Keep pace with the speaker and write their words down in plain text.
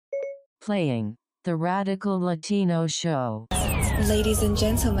Playing the Radical Latino Show. Ladies and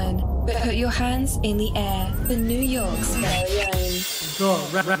gentlemen, put your hands in the air for New York's very own.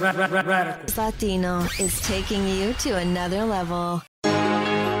 Radical Latino is taking you to another level.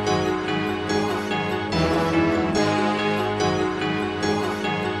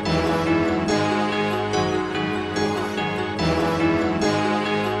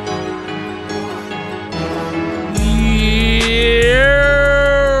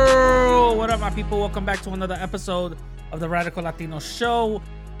 People, welcome back to another episode of the Radical Latino Show.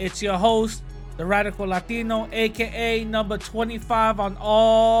 It's your host, the Radical Latino, aka number 25 on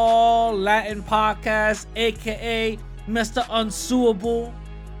all Latin podcasts, aka Mr. Unsuable,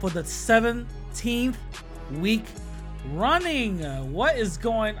 for the 17th week running. What is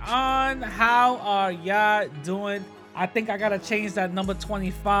going on? How are y'all doing? I think I gotta change that number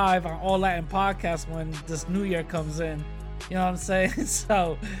 25 on all Latin podcasts when this new year comes in. You know what I'm saying?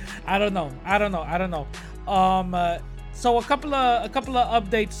 So I don't know. So a couple of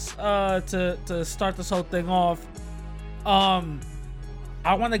updates to start this whole thing off. I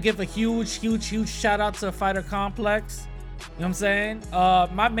want to give a huge shout out to Fighter Complex. You know what I'm saying?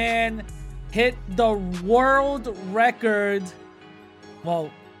 My man hit the world record. Well,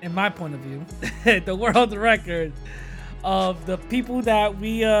 in my point of view, the world record of the people that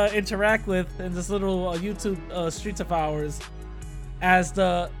we interact with in this little YouTube streets of ours as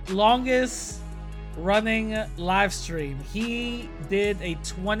the longest running live stream. He did a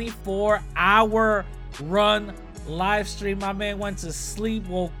 24-hour run live stream. My man went to sleep,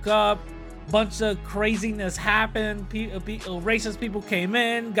 woke up, bunch of craziness happened. Racist people came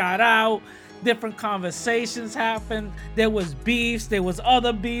in, got out, different conversations happened. There was beefs, there was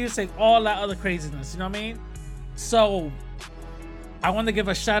other beefs, and all that other craziness. You know what I mean? So, I want to give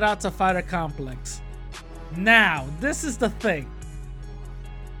a shout out to Fighter Complex. Now, this is the thing.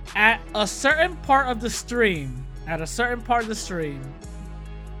 At a certain part of the stream,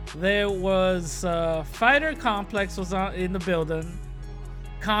 there was Fighter Complex was in the building.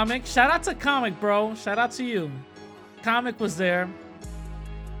 Comic, shout out to Comic, bro. Shout out to you. Comic was there.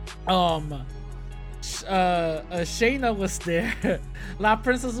 Shayna was there. La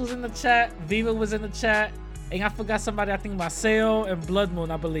Princess was in the chat. Viva was in the chat. And I forgot somebody, I think Marcel and Blood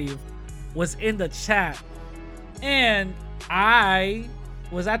Moon, I believe, was in the chat. And I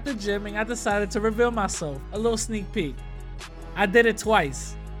was at the gym and I decided to reveal myself. A little sneak peek. I did it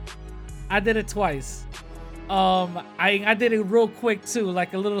twice. I did it real quick too,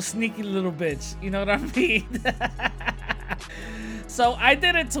 like a little sneaky little bitch. You know what I mean? So I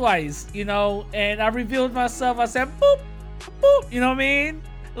did it twice, you know, and I revealed myself. I said, boop, boop, you know what I mean?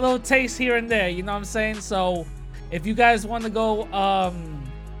 A little taste here and there, you know what I'm saying? So if you guys want to go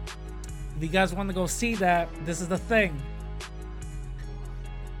see that, this is the thing.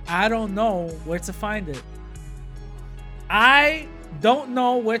 I don't know where to find it. I don't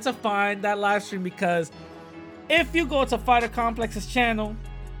know where to find that live stream, because if you go to Fighter Complex's channel,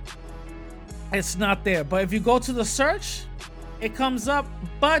 it's not there. But if you go to the search, it comes up,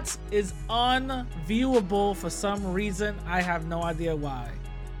 but is unviewable for some reason. I have no idea why.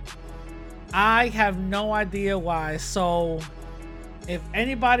 So if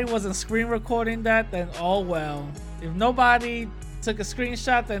anybody wasn't screen recording that, then oh well. If nobody took a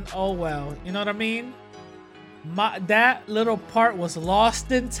screenshot, then oh well. You know what I mean? That little part was lost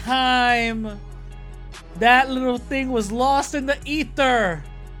in time. That little thing was lost in the ether,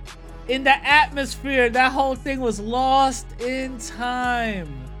 in the atmosphere. That whole thing was lost in time.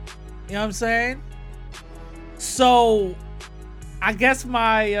 You know what I'm saying? So I guess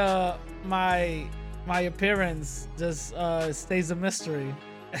my appearance just stays a mystery.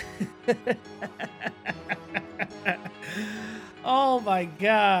 Oh my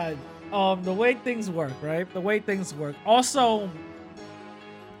god. The way things work, right? The way things work. Also,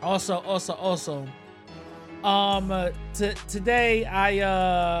 today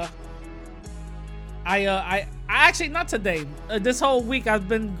I actually, not today. This whole week I've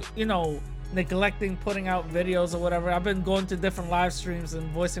been, neglecting putting out videos or whatever. I've been going to different live streams and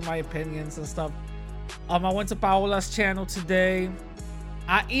voicing my opinions and stuff. I went to Paola's channel today.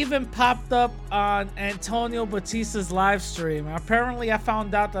 I even popped up on Antonio Batista's live stream. Apparently I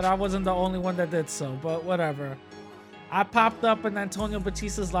found out that I wasn't the only one that did so, but whatever. I popped up in Antonio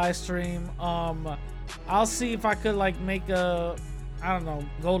Batista's live stream. I'll see if I could make go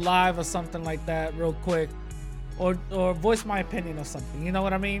live or something like that real quick, or voice my opinion or something. You know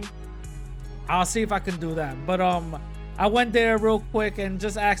what I mean? I'll see if I can do that. But I went there real quick and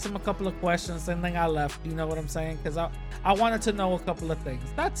just asked him a couple of questions, and then I left. You know what I'm saying? Because I wanted to know a couple of things.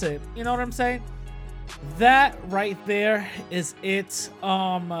 That's it. You know what I'm saying? That right there is it.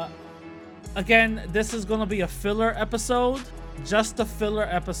 Again, this is gonna be a filler episode, just a filler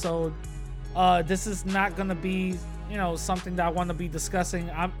episode. This is not gonna be, something that I want to be discussing.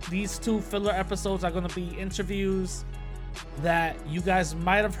 These 2 filler episodes are gonna be interviews that you guys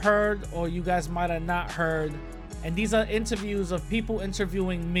might have heard or you guys might have not heard, and these are interviews of people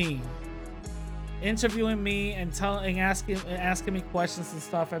interviewing me and asking me questions and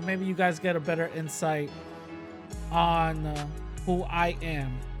stuff, and maybe you guys get a better insight on who I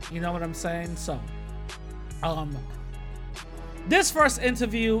am. You know what I'm saying? So, this first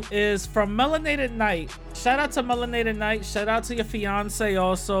interview is from Melanated Night. Shout out to Melanated Night. Shout out to your fiance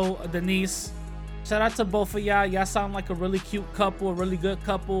also, Denise. Shout out to both of y'all. Y'all sound like a really cute couple, a really good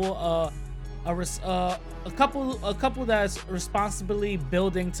couple. A couple that's responsibly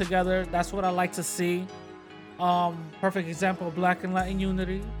building together. That's what I like to see. Perfect example of Black and Latin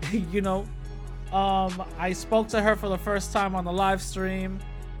unity. I spoke to her for the first time on the live stream,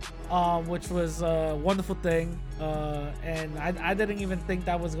 which was a wonderful thing. And I didn't even think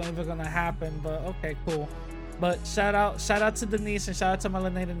that was even gonna happen, but okay, cool. But shout out to Denise and shout out to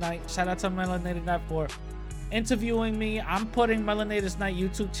Melanated Night. Shout out to Melanated Night for interviewing me. I'm putting Melanated Night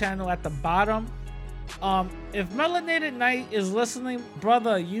YouTube channel at the bottom. If Melanated Night is listening,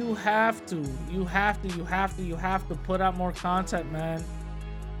 brother, you have to put out more content, man.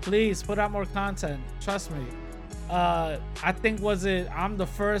 Please put out more content. Trust me. I think I'm the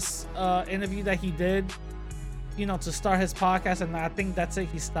first interview that he did, to start his podcast, and I think that's it.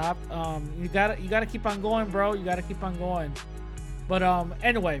 He stopped. You gotta keep on going, bro. You gotta keep on going. But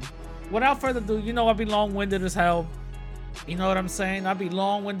anyway, without further ado, I'll be long-winded as hell. You know what I'm saying? I'll be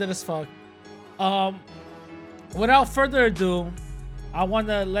long-winded as fuck. Without further ado, I want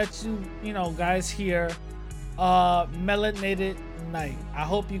to let guys hear Melanated Night. I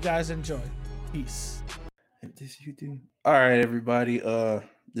hope you guys enjoy. Peace. This you do. All right, everybody.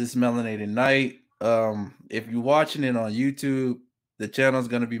 This is Melanated Night. If you're watching it on YouTube, the channel is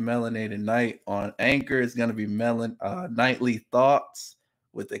gonna be Melanated Night. On Anchor, it's gonna be Nightly Thoughts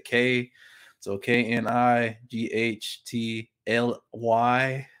with a K. So KNIGHTLY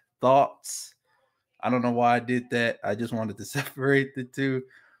Thoughts. I don't know why I did that. I just wanted to separate the 2.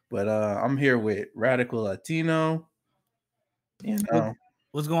 But I'm here with Radical Latino.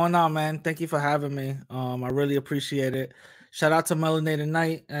 What's going on, man? Thank you for having me. I really appreciate it. Shout out to Melanated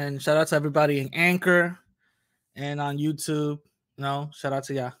Night and shout out to everybody in Anchor and on YouTube. Shout out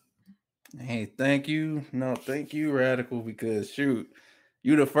to y'all. Hey, thank you. No, thank you, Radical, because shoot,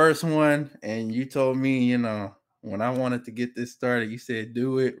 you the first one, and you told me, when I wanted to get this started, you said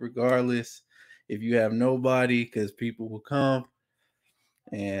do it regardless if you have nobody, because people will come.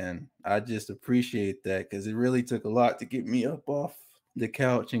 And I just appreciate that, because it really took a lot to get me up off the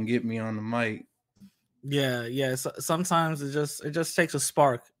couch and get me on the mic. Yeah. So sometimes it just takes a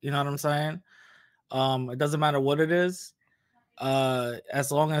spark. You know what I'm saying? It doesn't matter what it is.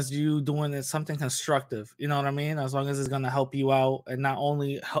 As long as you doing it something constructive, you know what I mean? As long as it's gonna help you out and not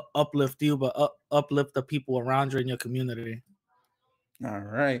only uplift you, but uplift the people around you in your community. All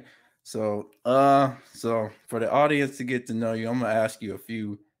right. So for the audience to get to know you, I'm gonna ask you a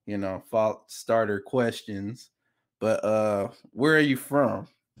few, starter questions. But where are you from?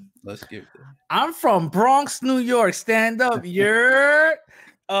 Let's give it. I'm from Bronx, New York. Stand up, you're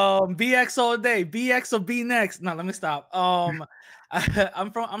BX all day. BX or B next. No, let me stop. I'm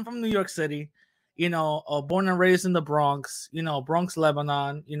from New York City. Born and raised in the Bronx. Bronx,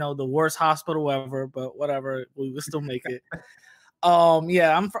 Lebanon. The worst hospital ever, but whatever. We will still make it.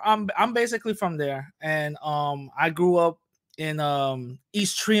 Yeah, I'm basically from there, and I grew up in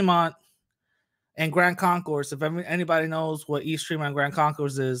East Tremont and Grand Concourse. If anybody knows what East Tremont and Grand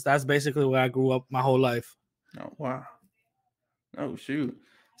Concourse is, that's basically where I grew up my whole life. Oh wow. Oh shoot.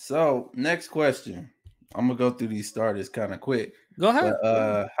 So next question. I'm gonna go through these starters kind of quick. Go ahead.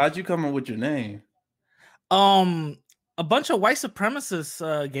 But, how'd you come up with your name? A bunch of white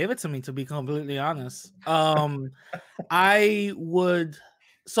supremacists gave it to me, to be completely honest. So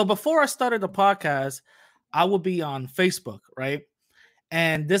before I started the podcast, I would be on Facebook, right?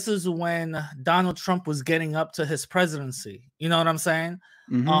 And this is when Donald Trump was getting up to his presidency. You know what I'm saying?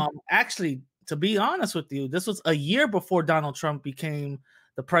 Mm-hmm. Actually, to be honest with you, this was a year before Donald Trump became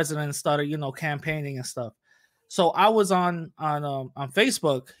the president and started, campaigning and stuff. So I was on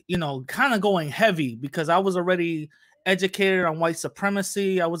Facebook, kind of going heavy because I was already educated on white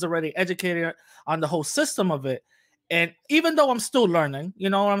supremacy. I was already educated on the whole system of it. And even though I'm still learning, you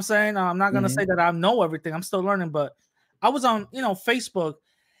know what I'm saying? I'm not going to say that I know everything. I'm still learning, but I was on, Facebook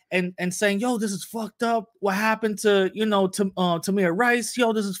and saying, yo, this is fucked up. What happened to, Tamir Rice?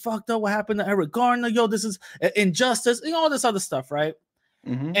 Yo, this is fucked up. What happened to Eric Garner? Yo, this is injustice. All this other stuff, right?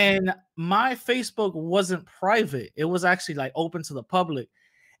 Mm-hmm. And my Facebook wasn't private. It was actually like open to the public.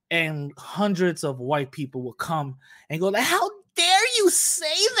 And hundreds of white people would come and go like, how dare you say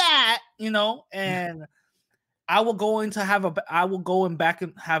that? And I will go in back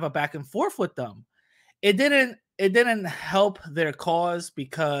and have a back and forth with them. It didn't help their cause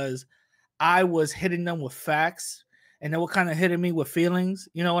because I was hitting them with facts and they were kind of hitting me with feelings.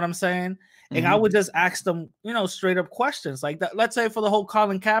 You know what I'm saying? And I Mm-hmm. would just ask them, straight up questions like that. Let's say for the whole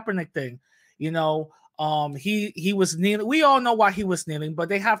Colin Kaepernick thing, he was kneeling. We all know why he was kneeling, but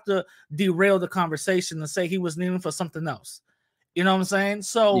they have to derail the conversation and say he was kneeling for something else. You know what I'm saying?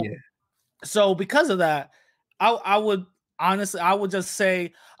 Yeah. So because of that, I would honestly, I would just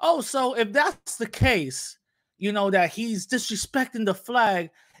say, oh, so if that's the case, that he's disrespecting the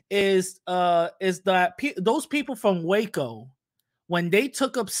flag, is that those people from Waco, when they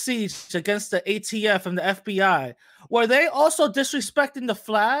took up siege against the ATF and the FBI, were they also disrespecting the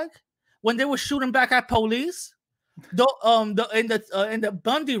flag when they were shooting back at police? In the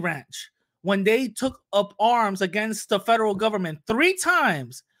Bundy Ranch, when they took up arms against the federal government 3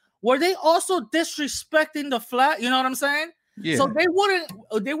 times, were they also disrespecting the flag? You know what I'm saying? Yeah. So they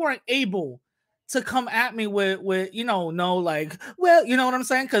weren't able to come at me with no, like, well, you know what I'm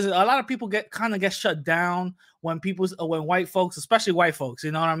saying? Because a lot of people get shut down when white folks, especially white folks,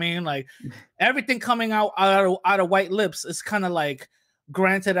 you know what I mean? Like everything coming out of white lips is kind of like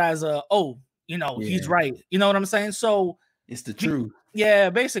granted as he's right. You know what I'm saying? So it's the truth. Yeah,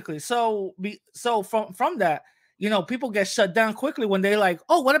 basically. So from that, people get shut down quickly when they like,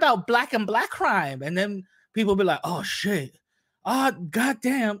 oh, what about black and black crime? And then people be like, oh shit.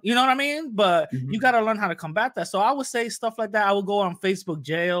 Goddamn, you know what I mean? But you got to learn how to combat that. So I would say stuff like that. I would go on Facebook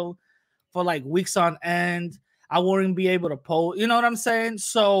jail for like weeks on end. I wouldn't be able to post. You know what I'm saying?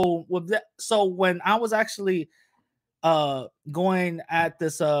 So with that, so when I was actually going at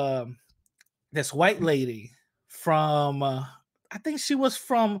this white lady from I think she was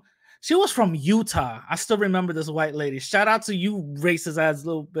from Utah. I still remember this white lady. Shout out to you, racist ass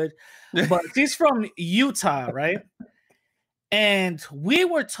little bitch. But she's from Utah, right? And we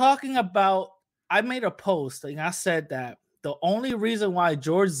were talking about, I made a post and I said that the only reason why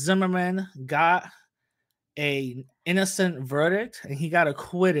George Zimmerman got a innocent verdict and he got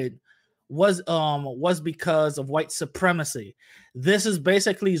acquitted was because of white supremacy. This is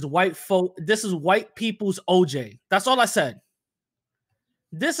basically this is white people's OJ. That's all I said.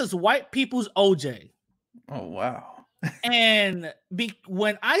 This is white people's OJ. Oh wow. And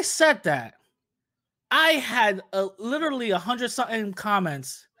when I said that, I had literally 100 something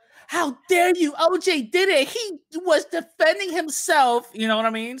comments. How dare you? OJ did it. He was defending himself. You know what I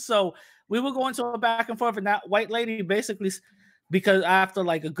mean? So we were going to a back and forth, and that white lady basically, because after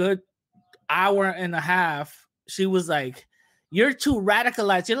like a good hour and a half, she was like, you're too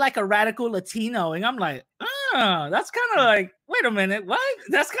radicalized. You're like a radical Latino. And I'm like, that's kind of like, wait a minute, what?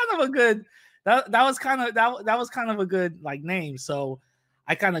 That's kind of a good, that was kind of a good like name. So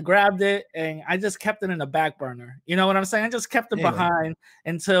I kind of grabbed it and I just kept it in the back burner. You know what I'm saying? I just kept it behind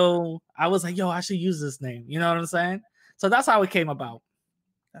until I was like, yo, I should use this name. You know what I'm saying? So that's how it came about.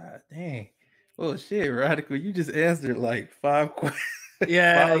 Dang. Oh shit, Radical. You just answered like 5 questions.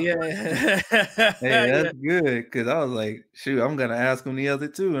 Yeah. Hey, that's good. Cause I was like, shoot, I'm gonna ask him the other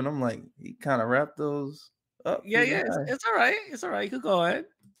two. And I'm like, he kind of wrapped those up. Yeah. It's all right. It's all right. You could go ahead.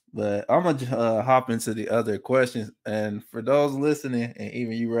 But I'm gonna hop into the other questions. And for those listening, and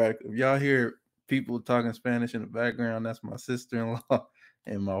even you, Radical, if y'all hear people talking Spanish in the background, that's my sister-in-law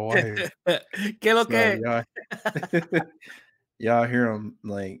and my wife. Que lo que? Y'all hear them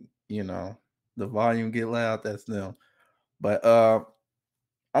like, the volume get loud, that's them. But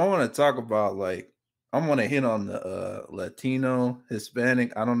I want to talk about like, I want to hit on the Latino,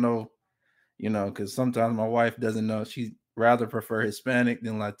 Hispanic. I don't know, because sometimes my wife doesn't know. She rather prefer Hispanic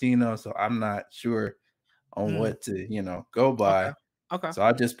than Latino, so I'm not sure on what to, go by. Okay. So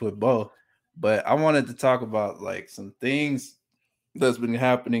I just put both. But I wanted to talk about like some things that's been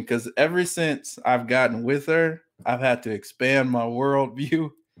happening because ever since I've gotten with her, I've had to expand my worldview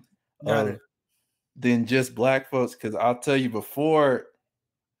than just black folks. Because I'll tell you, before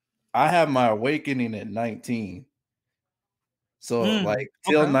I had my awakening at 19. So like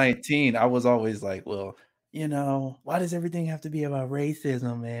till 19, I was always like, well, why does everything have to be about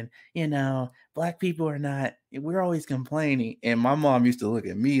racism? And, black people are not, we're always complaining. And my mom used to look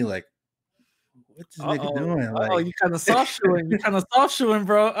at me like, what's this nigga doing? Like, you kind of soft shoeing,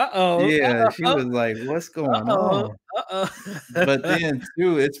 bro. Yeah, she was like, what's going on? But then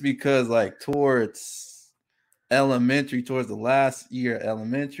too, it's because like towards the last year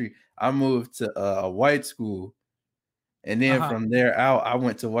elementary, I moved to a white school. And then Uh-huh. from there out, I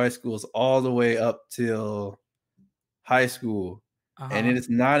went to white schools all the way up till high school. And Uh-huh. it's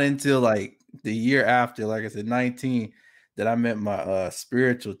not until like the year after, like I said, 19, that I met my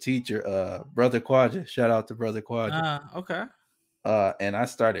spiritual teacher, Brother Quadra. Shout out to Brother Quadra. Okay. And I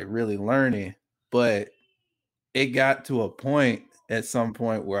started really learning, but it got to a point at some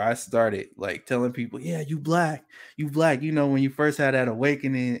point where I started like telling people, yeah, you black, you black. You know, when you first had that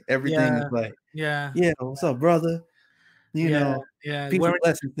awakening, everything is Yeah. like, Yeah. yeah, what's up, brother? You Yeah. know, Yeah. peace and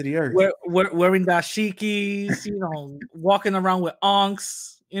blessings to the earth. Wearing dashikis, walking around with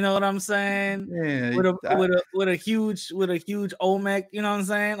onks, you know what I'm saying? Yeah, With a huge Olmec, you know what I'm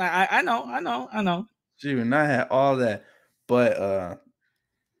saying? I know. shoot, and I had all that. But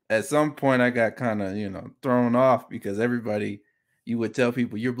at some point I got kind of, thrown off because everybody, you would tell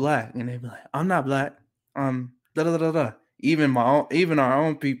people you're black, and they'd be like, I'm not black. Da da da da. Even our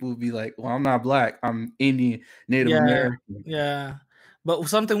own people would be like, well, I'm not black. I'm Indian, Native Yeah, American. yeah. But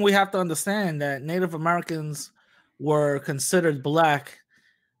something we have to understand that Native Americans were considered black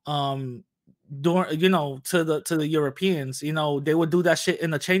um during to the Europeans. They would do that shit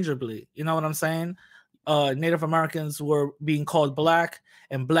interchangeably. You know what I'm saying? Native Americans were being called black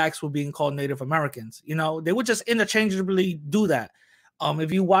and blacks were being called Native Americans. They would just interchangeably do that.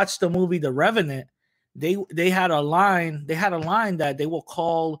 If you watch the movie The Revenant, they had a line that they will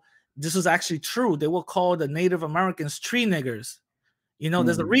call, this is actually true, they will call the Native Americans tree niggers.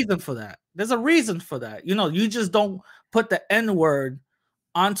 There's a Mhm. reason for that. You just don't put the N word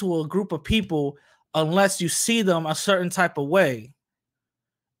onto a group of people unless you see them a certain type of way.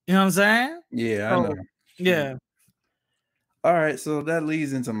 You know what I'm saying? Yeah, I know. So Shoot. yeah. All right, so that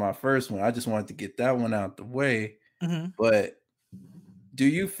leads into my first one. I just wanted to get that one out the way. Mhm. But do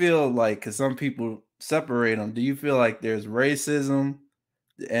you feel like, because some people separate them, do you feel like there's racism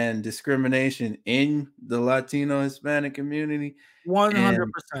and discrimination in the Latino Hispanic community? And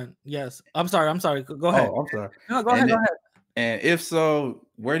 100%. Yes. I'm sorry. Go ahead. oh, I'm sorry. No, go ahead. And Go it, ahead. and if so,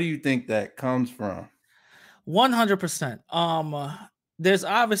 where do you think that comes from? 100%. There's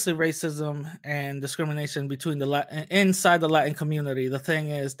obviously racism and discrimination between inside the Latin community. The thing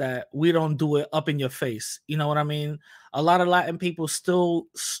is that we don't do it up in your face. You know what I mean? A lot of Latin people still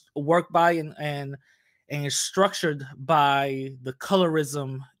work by and is structured by the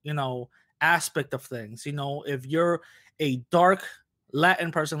colorism, aspect of things. If you're a dark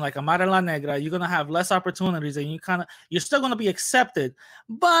Latin person like Amara La Negra, you're gonna have less opportunities, and you're still gonna be accepted,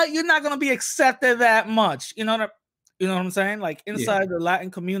 but you're not gonna be accepted that much. You know what I'm saying? Like Yeah. inside the Latin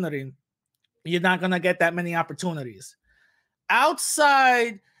community, you're not gonna get that many opportunities.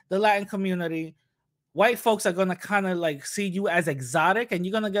 Outside the Latin community, white folks are gonna kind of like see you as exotic, and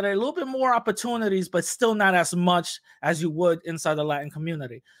you're gonna get a little bit more opportunities, but still not as much as you would inside the Latin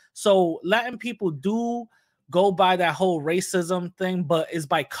community. So Latin people do go by that whole racism thing, but it's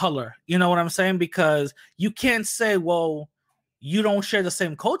by color. You know what I'm saying? Because you can't say, well, you don't share the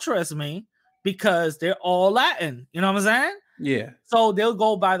same culture as me because they're all Latin. You know what I'm saying? Yeah. So they'll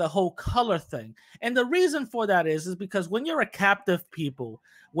go by the whole color thing. And the reason for that is because when you're a captive people,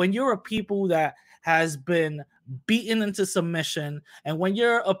 when you're a people that has been beaten into submission, and when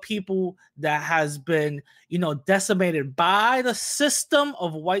you're a people that has been, decimated by the system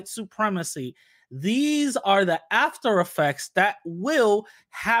of white supremacy, these are the after effects that will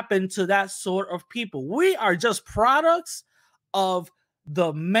happen to that sort of people. We are just products of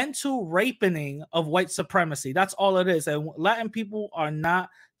the mental rapening of white supremacy. That's all it is. And Latin people are not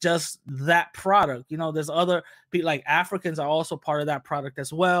just that product. There's other people, like Africans are also part of that product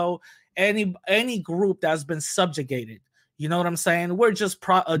as well. Any group that's been subjugated. You know what I'm saying? We're just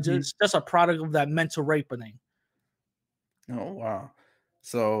just a product of that mental rapening. Oh, wow.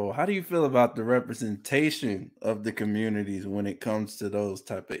 So how do you feel about the representation of the communities when it comes to those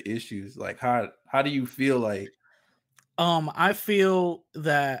type of issues? Like how do you feel like? I feel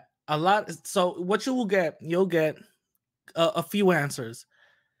that a lot. So what you'll get a few answers.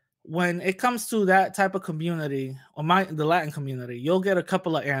 When it comes to that type of community, or the Latin community, you'll get a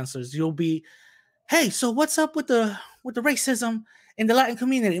couple of answers. You'll be, hey, so what's up with the racism in the Latin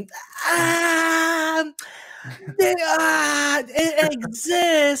community? It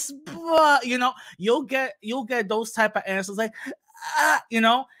exists, but you'll get those type of answers like,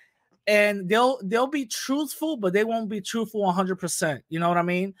 and they'll be truthful, but they won't be truthful 100%. You know what I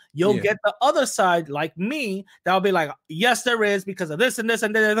mean? You'll Yeah. get the other side, like me, that'll be like, yes, there is, because of this and this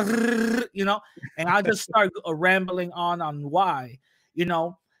and this, and I'll just start rambling on why.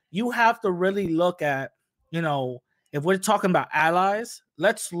 You have to really look at, if we're talking about allies,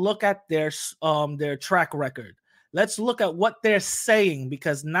 let's look at their track record. Let's look at what they're saying,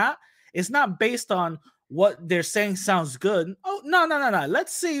 because it's not based on what they're saying sounds good. Oh, no.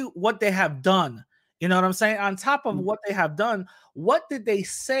 Let's see what they have done. You know what I'm saying? On top of what they have done, what did they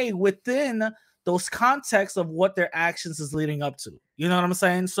say within those contexts of what their actions is leading up to? You know what I'm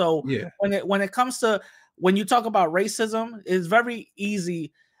saying? So Yeah. when it comes to when you talk about racism, it's very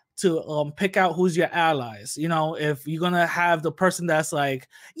easy to pick out who's your allies. You know, if you're gonna have the person that's like,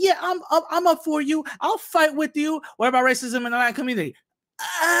 yeah, I'm up for you, I'll fight with you. What about racism in the Latin community?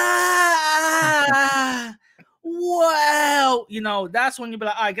 Well, you know, that's when you be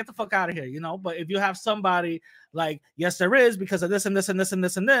like, all right, get the fuck out of here, you know. But if you have somebody like, yes, there is because of this and this and this and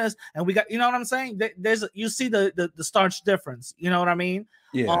this and this, and we got, you know what I'm saying? There's you see the starch difference, you know what I mean?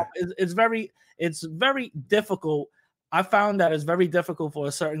 Yeah. It's very difficult. I found that it's very difficult for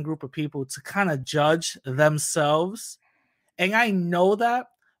a certain group of people to kind of judge themselves, and I know that.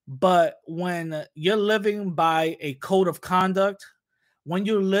 But when you're living by a code of conduct, when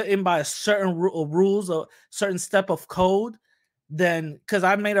you're living by a certain rules or certain step of code, then because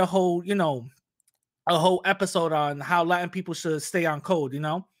I made a whole episode on how Latin people should stay on code. You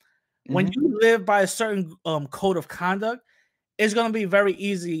know, when you live by a certain code of conduct, it's gonna be very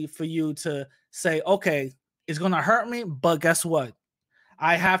easy for you to say, okay, it's gonna hurt me, but guess what?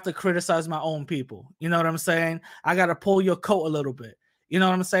 I have to criticize my own people. You know what I'm saying? I got to pull your coat a little bit. You know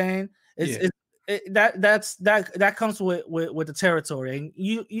what I'm saying? Yeah. That comes with the territory, and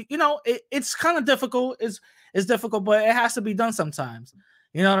you know it's kind of difficult. It's difficult, but it has to be done sometimes.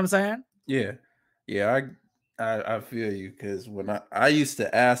 You know what I'm saying? Yeah. Yeah, I feel you because when I used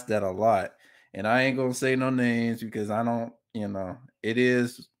to ask that a lot, and I ain't gonna say no names because I don't, it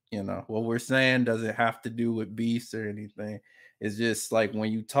is, what we're saying doesn't have to do with beasts or anything. It's just like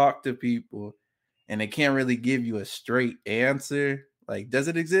when you talk to people and they can't really give you a straight answer, like, does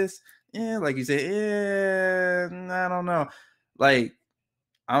it exist? Yeah, like you say, yeah, I don't know. Like,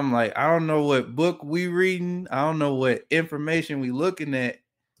 I'm like, I don't know what book we reading, I don't know what information we looking at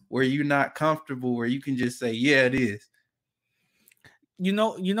where you're not comfortable, where you can just say, yeah, it is. You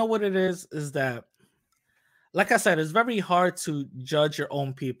know what it is that, like I said, it's very hard to judge your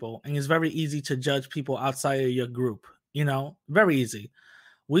own people, and it's very easy to judge people outside of your group. You know, very easy.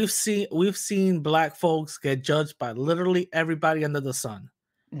 We've seen black folks get judged by literally everybody under the sun.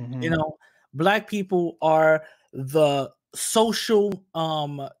 You Mhm. know, black people are the social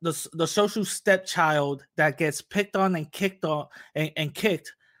stepchild that gets picked on and kicked on and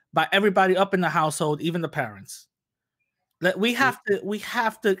kicked by everybody up in the household, even the parents. That we have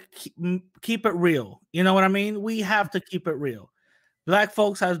to keep it real. You know what I mean? We have to keep it real. Black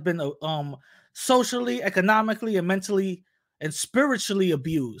folks has been socially, economically, and mentally and spiritually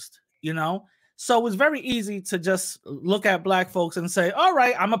abused, you know? So it's very easy to just look at black folks and say, all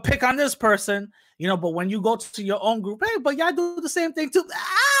right, I'm gonna pick on this person, you know, but when you go to your own group, hey, but y'all do the same thing too.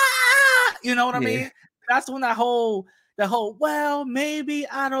 You know what I Yeah. mean? That's when the whole, well, maybe,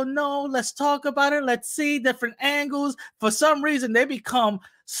 I don't know, let's talk about it, let's see different angles. For some reason, they become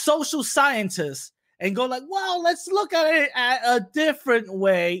social scientists and go like, well, let's look at it at a different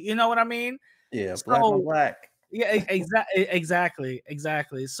way. You know what I mean? Yeah, black on So black. yeah, exactly.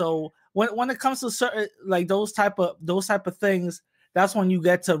 So when it comes to certain like those type of things, that's when you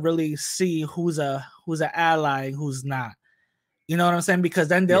get to really see who's an ally and who's not. You know what I'm saying? Because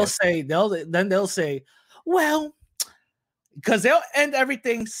then Yeah. they'll say, well, because they'll end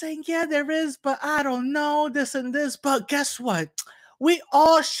everything saying, yeah, there is, but I don't know this and this. But guess what? We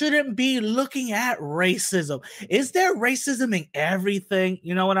all shouldn't be looking at racism. Is there racism in everything?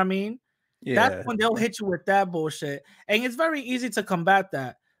 You know what I mean? That's Yeah. when they'll hit you with that bullshit. And it's very easy to combat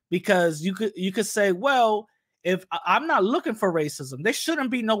that because you could say, well, if I'm not looking for racism, there shouldn't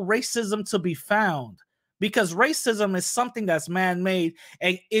be no racism to be found because racism is something that's man-made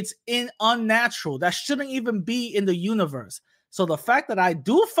and it's unnatural. That shouldn't even be in the universe. So the fact that I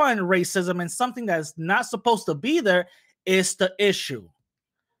do find racism in something that's not supposed to be there is the issue.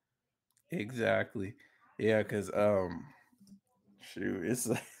 Exactly. Yeah, because shoot, it's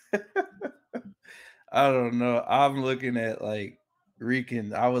like I don't know. I'm looking at like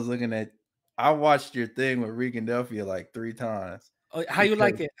Rican. I watched your thing with Rican Delphia like 3 times How you because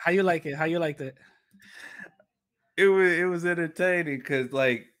like it? How you like it? How you liked it? it was entertaining because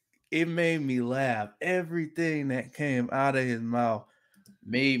like it made me laugh. Everything that came out of his mouth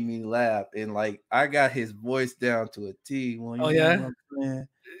made me laugh. And like I got his voice down to a T. Well, Oh you know yeah. what I'm saying?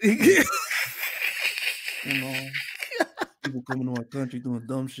 And, you know, people coming to our country doing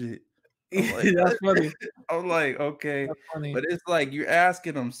dumb shit. I'm like, That's what? funny. I'm like, okay. That's funny. But it's like you're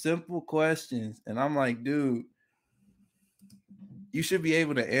asking them simple questions. And I'm like, dude, you should be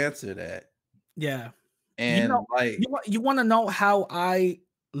able to answer that. Yeah. You know, And like, you want to know how I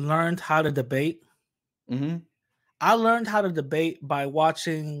learned how to debate? Mm-hmm. I learned how to debate by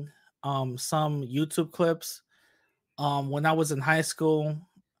watching some YouTube clips. When I was in high school,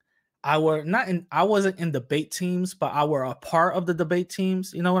 I wasn't in debate teams, but I were a part of the debate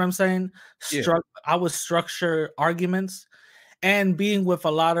teams. You know what I'm saying? Yeah. I was structure arguments, and being with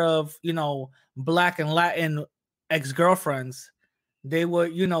a lot of, Black and Latin ex-girlfriends, they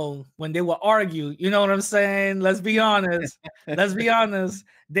would, when they would argue, you know what I'm saying? Let's be honest. Let's be honest.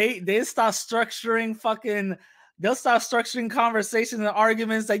 They start structuring they'll start structuring conversations and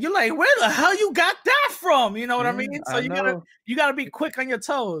arguments that you're like, where the hell you got that from? You know what I Yeah, mean? So I know. you gotta be quick on your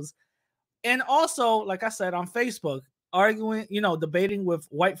toes. And also, like I said, on Facebook, arguing, debating with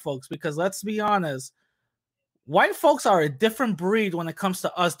white folks, because let's be honest, white folks are a different breed when it comes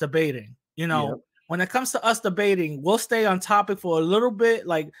to us debating. Yep. When it comes to us debating, we'll stay on topic for a little bit,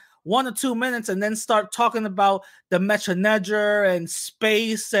 like 1 or 2 minutes, and then start talking about the Metroneger and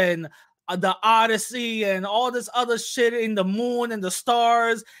space and the Odyssey and all this other shit in the moon and the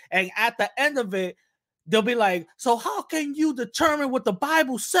stars. And at the end of it, they'll be like, so how can you determine what the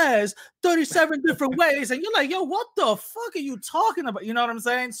Bible says 37 different ways? And you're like, yo, what the fuck are you talking about? You know what I'm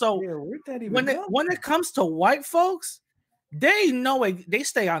saying? So Yeah, where'd that even when it come when from? it comes to white folks, they know it, they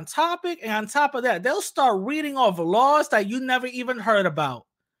stay on topic, and on top of that, they'll start reading off laws that you never even heard about.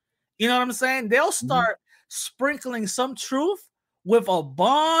 You know what I'm saying? They'll Mhm. start sprinkling some truth with a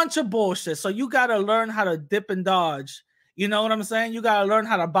bunch of bullshit. So you got to learn how to dip and dodge. You know what I'm saying? You got to learn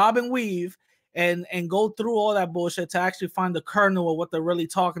how to bob and weave and go through all that bullshit to actually find the kernel of what they're really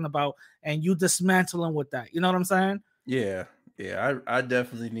talking about, and you dismantle them with that. You know what I'm saying? Yeah, yeah. I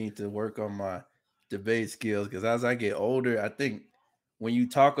definitely need to work on my debate skills because as I get older, I think when you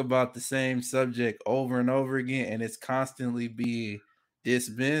talk about the same subject over and over again and it's constantly being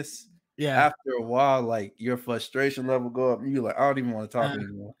dismissed, Yeah. after a while, like your frustration level go up, and you're like, I don't even want to talk Uh,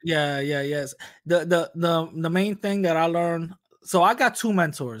 anymore. yes. The main thing that I learned. So I got two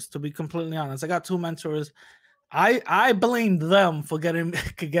mentors. To be completely honest, I got two mentors. I blame them for getting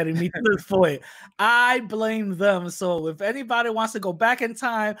getting me to this point. I blame them. So if anybody wants to go back in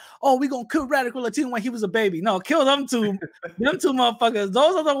time, oh, we gonna kill Radical Latino when he was a baby. No, kill them two motherfuckers.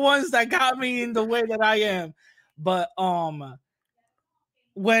 Those are the ones that got me in the way that I am. But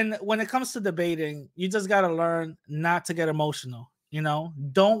when it comes to debating, you just got to learn not to get emotional.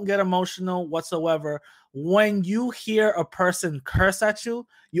 Don't get emotional whatsoever. When you hear a person curse at you,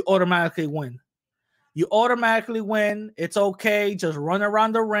 you automatically win. You automatically win. It's okay. Just run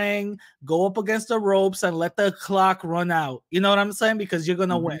around the ring, go up against the ropes, and let the clock run out. You know what I'm saying? Because you're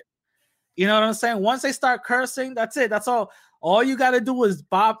gonna win. Mhm. You know what I'm saying? Once they start cursing, that's it. That's all. All you got to do is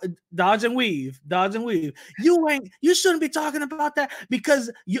dodge and weave, dodge and weave. You shouldn't be talking about that because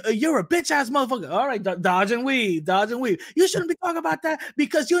you're a bitch ass motherfucker. All right, dodge and weave, dodge and weave. You shouldn't be talking about that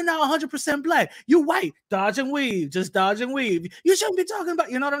because you're now 100% black. You white, dodge and weave, just dodge and weave. You shouldn't be talking about,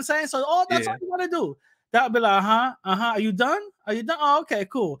 you know what I'm saying? So that's all Yeah. you got to do. That'll be like, Are you done? Are you done? Oh, okay,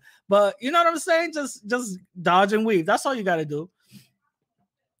 cool. But you know what I'm saying? Just dodge and weave. That's all you got to do.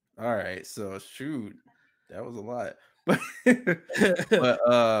 All right. So shoot, that was a lot. But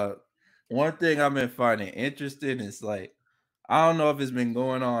one thing I've been finding interesting is like I don't know if it's been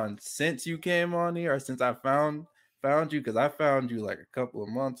going on since you came on here or since I found you because I found you like a couple of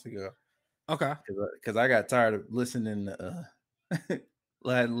months ago Okay. because I got tired of listening to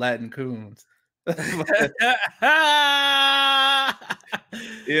Latin coons.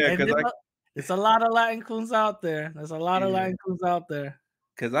 Yeah, And it's a lot of Latin coons out there. There's a lot of yeah, Latin coons out there.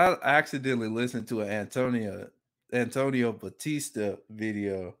 because I accidentally listened to an Antonio Batista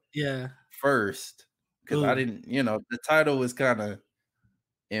video Yeah. first because I Ooh. didn't, the title was kind of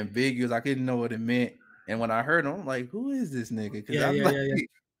ambiguous. I didn't know what it meant. And when I heard him, I'm like, who is this nigga? Because Yeah, I'm yeah, like, yeah, yeah.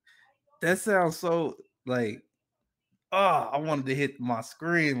 that sounds so like, oh, I wanted to hit my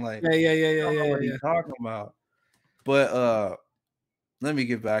screen. Like, Yeah, yeah, yeah, I yeah, don't yeah, know yeah, what he's yeah. talking about. But let me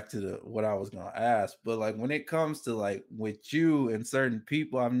get back to what I was gonna ask. But like when it comes to like with you and certain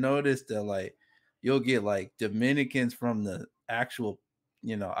people, I've noticed that like you'll get like Dominicans from the actual,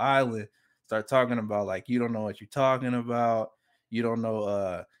 island start talking about like you don't know what you're talking about. You don't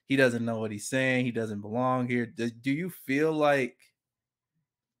know he doesn't know what he's saying, he doesn't belong here. Do you feel like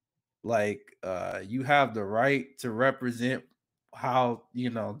you have the right to represent how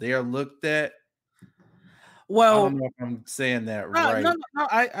they're looked at? I don't Well, know if I'm saying that no, no, right. no, no.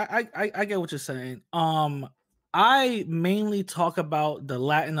 I get what you're saying. I mainly talk about the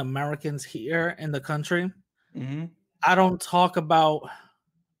Latin Americans here in the country. Hmm. I don't talk about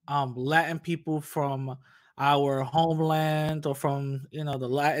Latin people from our homeland or from the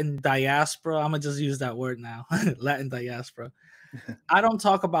Latin diaspora. I'm gonna just use that word now, Latin diaspora. I don't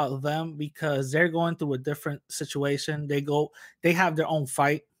talk about them because they're going through a different situation. They have their own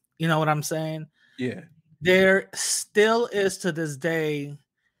fight. You know what I'm saying? Yeah. There still is to this day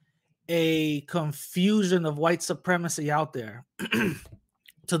a confusion of white supremacy out there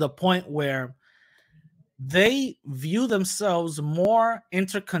to the point where they view themselves more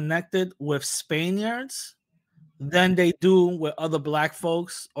interconnected with Spaniards than they do with other black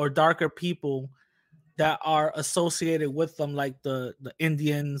folks or darker people that are associated with them, like the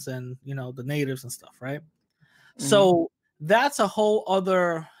Indians and the natives and stuff, right? So that's a whole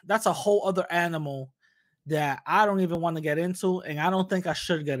other animal that I don't even want to get into, and I don't think I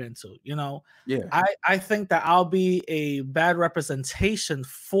should get into. Yeah. I think that I'll be a bad representation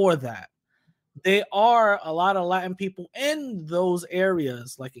for that. There are a lot of Latin people in those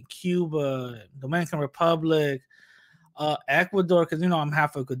areas, like in Cuba, Dominican Republic, Ecuador, because I'm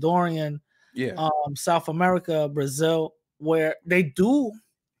half Ecuadorian. Yeah. South America, Brazil, where they do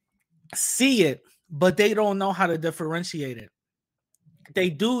see it, but they don't know how to differentiate it. They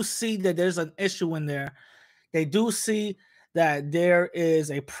do see that there's an issue in there. They do see that there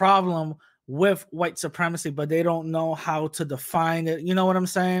is a problem with white supremacy, but they don't know how to define it. You know what I'm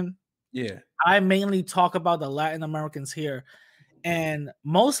saying? Yeah. I mainly talk about the Latin Americans here, and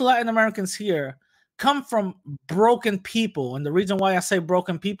most Latin Americans here come from broken people. And the reason why I say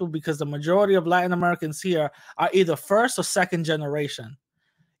broken people, because the majority of Latin Americans here are either first or second generation.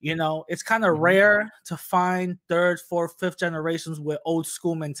 It's kind of rare to find third, fourth, fifth generations with old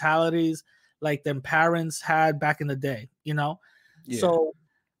school mentalities like them parents had back in the day. Yeah.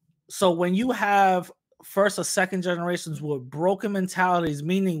 So when you have first or second generations with broken mentalities,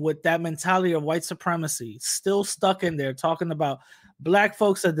 meaning with that mentality of white supremacy still stuck in there, talking about black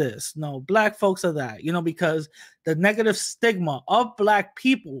folks are this, no, black folks are that, because the negative stigma of black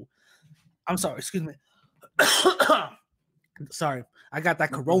people. I'm sorry, excuse me. Sorry, I got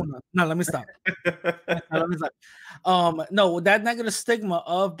that corona. No, let me stop. No, that negative stigma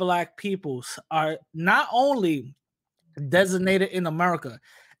of black peoples are not only designated in America,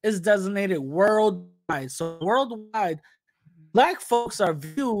 it's designated worldwide. So worldwide, black folks are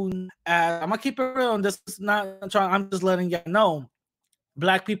viewed as, I'm gonna keep it real, and this is not trying, I'm just letting you know,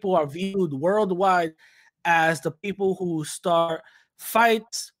 black people are viewed worldwide as the people who start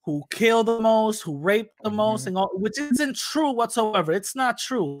fights, who kill the most, who rape the most, and all, which isn't true whatsoever. It's not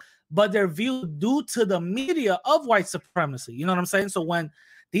true, but they're viewed due to the media of white supremacy. You know what I'm saying? So when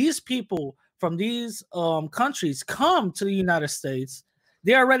these people from these countries come to the United States,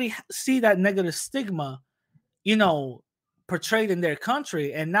 they already see that negative stigma, portrayed in their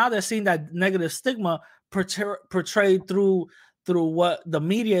country, and now they're seeing that negative stigma portrayed through what the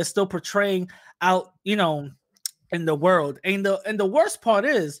media is still portraying out, in the world. And the worst part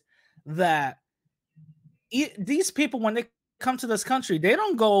is that these people, when they come to this country, they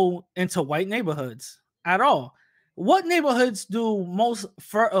don't go into white neighborhoods at all. What neighborhoods do most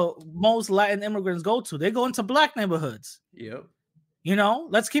Latin immigrants go to? They go into black neighborhoods. Yep.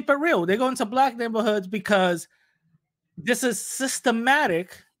 Let's keep it real. They go into black neighborhoods because this is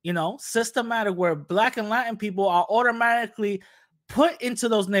systematic, systematic, where black and Latin people are automatically put into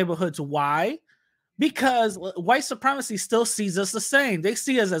those neighborhoods. Why? Because white supremacy still sees us the same. They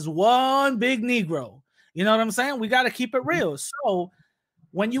see us as one big Negro. You know what I'm saying? We got to keep it real. So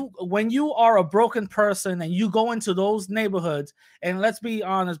when you are a broken person and you go into those neighborhoods, and let's be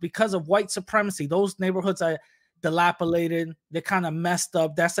honest, because of white supremacy, those neighborhoods are dilapidated. They're kind of messed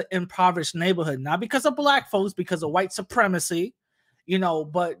up. That's an impoverished neighborhood, not because of black folks, because of white supremacy.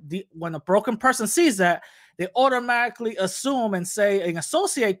 But when a broken person sees that, they automatically assume and say and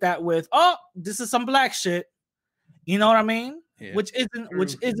associate that with, oh, this is some black shit. You know what I mean? Yeah. Which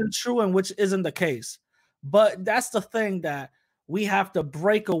isn't true, and which isn't the case. But that's the thing, that we have to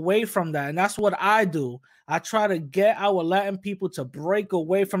break away from that. And that's what I do. I try to get our Latin people to break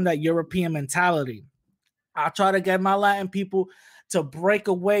away from that European mentality. I try to get my Latin people to break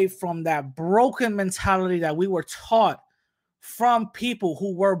away from that broken mentality that we were taught from people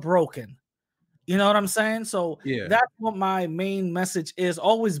who were broken. You know what I'm saying? So that's what my main message is,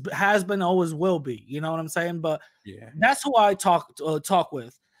 always has been, always will be. You know what I'm saying? But that's who I talk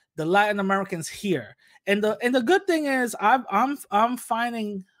with, the Latin Americans here. And the good thing is I'm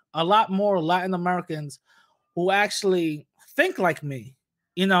finding a lot more Latin Americans who actually think like me,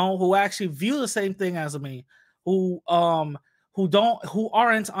 who actually view the same thing as me, who aren't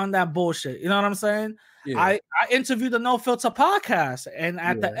on that bullshit. You know what I'm saying? Yeah. I interviewed the No Filter podcast, and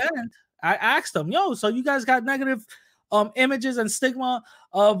at the end, I asked them, yo, so you guys got negative images and stigma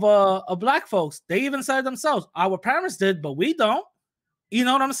of black folks. They even said themselves, our parents did, but we don't. You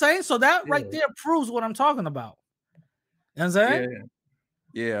know what I'm saying? So that right there proves what I'm talking about. You know what I'm saying?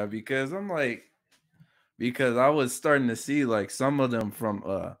 Yeah, yeah, because I was starting to see like some of them from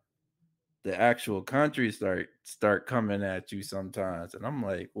the actual country start coming at you sometimes, and I'm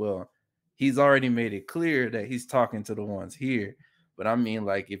like, well, he's already made it clear that he's talking to the ones here. But I mean,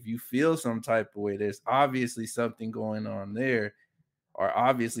 like, if you feel some type of way, there's obviously something going on there, or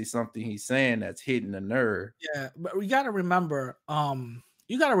obviously something he's saying that's hitting a nerve. Yeah, but you gotta remember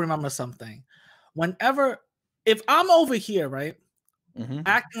something. Whenever if I'm over here, right, Hmm.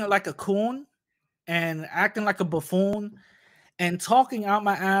 acting like a coon and acting like a buffoon and talking out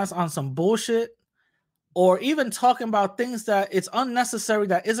my ass on some bullshit, or even talking about things that it's unnecessary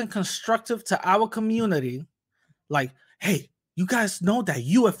that isn't constructive to our community, like, hey, you guys know that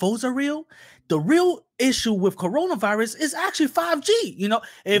UFOs are real? The real issue with coronavirus is actually 5G. You know,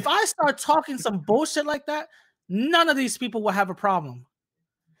 if I start talking some bullshit like that, none of these people will have a problem.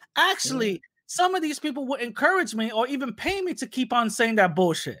 Yeah, Actually, some of these people will encourage me or even pay me to keep on saying that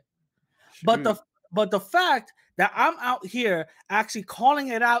bullshit. But the shoot. but the fact that I'm out here actually calling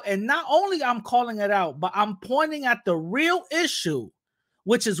it out, and not only I'm calling it out, but I'm pointing at the real issue,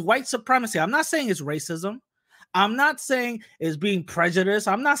 which is white supremacy. I'm not saying it's racism. I'm not saying it's being prejudiced.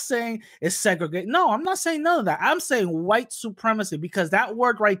 I'm not saying it's segregate. No, I'm not saying none of that. I'm saying white supremacy because that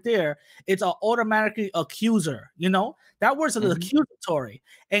word right there, it's an automatically accuser. You know, that word's an Mhm. accusatory,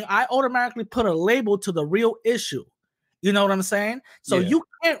 and I automatically put a label to the real issue. You know what I'm saying? So Yeah, you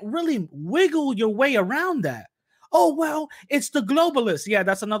can't really wiggle your way around that. Oh well, it's the globalists. Yeah,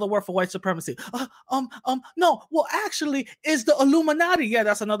 that's another word for white supremacy. No. Well, actually, it's the Illuminati. Yeah,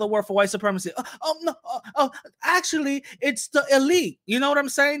 that's another word for white supremacy. No. Actually, it's the elite. You know what I'm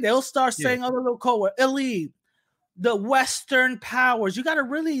saying? They'll start yeah, saying other little code word elite, the Western powers. You got to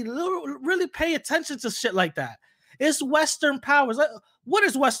really pay attention to shit like that. It's Western powers. What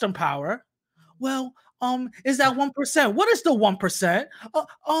is Western power? Well, is that 1%? What is the 1%?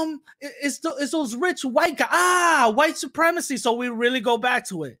 It's those rich white guys. White supremacy. So we really go back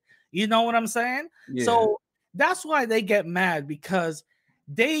to it. You know what I'm saying? yeah, So that's why they get mad because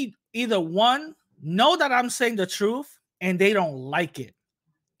they either one know that I'm saying the truth and they don't like it,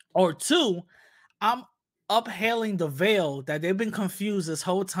 or two, I'm uphailing the veil that they've been confused this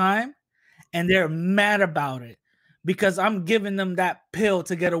whole time and they're mad about it because I'm giving them that pill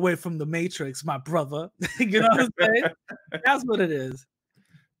to get away from the matrix, my brother. You know what I'm saying? That's what it is.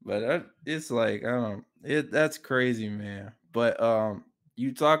 but it's like it that's crazy, man. But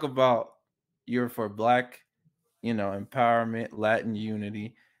you talk about you're for black, empowerment, Latin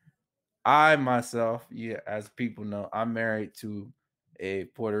unity. I myself, yeah, as people know, I'm married to a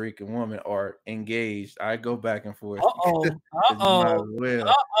Puerto Rican woman or engaged. I go back and forth because Uh-oh. you might as Uh-oh. well.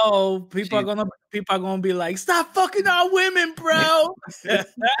 Uh-oh. She People are gonna be like, stop fucking our women, bro.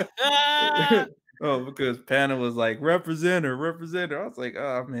 oh, because Panna was like, represent her, represent her. I was like,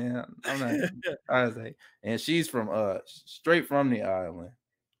 oh man, I'm not. I was like, and she's from straight from the island.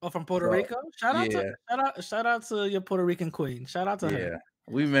 Oh, from Puerto So Rico? yeah, Shout out to your Puerto Rican queen. Shout out to her. yeah.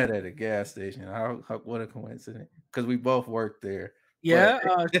 We met at a gas station. How what a coincidence. Because we both worked there. But Yeah,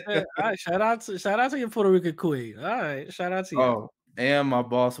 shit. All right, shout out to your Puerto Rican queen. All right, shout out to you. oh, and my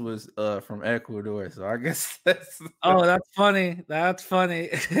boss was from Ecuador. So I guess that's Oh, that's funny. That's funny.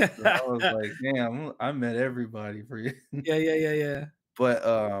 so I was like, damn, I met everybody for you. Yeah.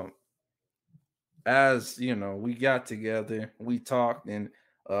 But as we got together, we talked, and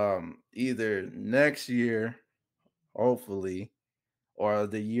either next year, hopefully, or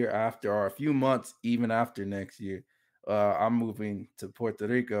the year after, or a few months even after next year, I'm moving to Puerto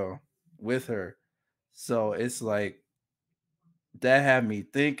Rico with her. So it's like that had me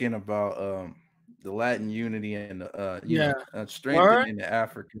thinking about the Latin unity and Yeah. Word? strengthening the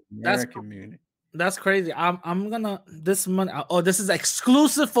African That's American community. that's crazy. I'm gonna this month. Oh, this is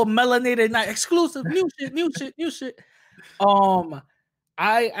exclusive for Melanated Night. Exclusive new shit. Um,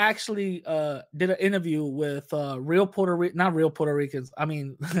 I actually did an interview with real not real Puerto Ricans. I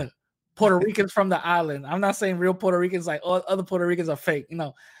mean Puerto Ricans from the island. I'm not saying real Puerto Ricans like all other Puerto Ricans are fake,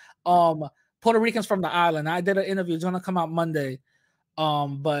 Um Puerto Ricans from the island. I did an interview, it's gonna come out Monday.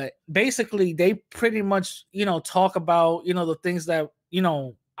 But basically they pretty much, talk about, the things that,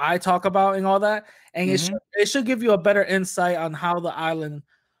 I talk about and all that. And Hmm. it should give you a better insight on how the island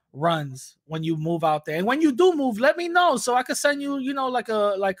runs when you move out there. And when you do move, let me know so I can send you, like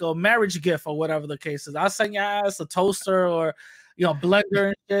a marriage gift or whatever the case is. I'll send your ass a toaster or blender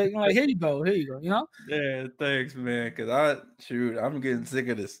and shit. Like, here you go. Yeah, thanks, man. Cause I'm getting sick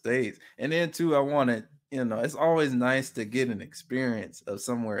of the States. And then too, I wanted, it's always nice to get an experience of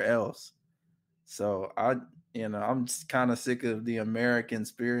somewhere else. So I'm just kind of sick of the American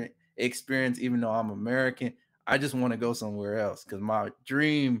spirit experience, even though I'm American. I just want to go somewhere else because my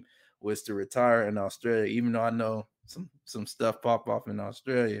dream was to retire in Australia. Even though I know some stuff pop off in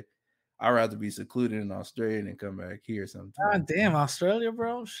Australia, I'd rather be secluded in Australia than come back here sometime. God damn, Australia,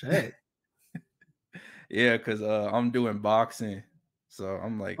 bro. Shit. Yeah, because I'm doing boxing, so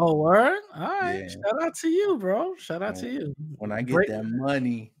I'm like, Oh, word? All right. yeah. Shout out to you, bro. Shout out to When, you. when I get Break. that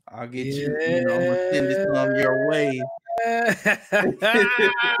money, I'll get you. You know, I'm gonna send it Yeah. some your way.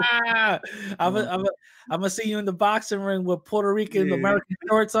 I'm Um, gonna see you in the boxing ring with Puerto Rican yeah, American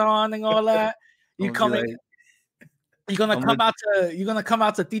shorts on and all that. I'm You gonna be coming? like, You're gonna I'm come gonna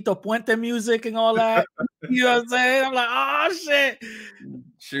out to Tito Puente music and all that. You know what I'm saying? I'm like, oh shit.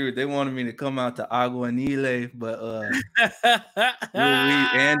 shoot. They wanted me to come out to Aguanile, but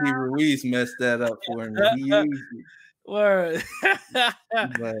Andy Ruiz messed that up for me. He used it, Word.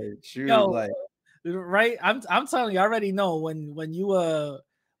 but shoot, Yo, like right? I'm telling you, I already know when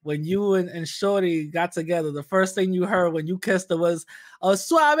you and Shorty got together, the first thing you heard when you kissed her was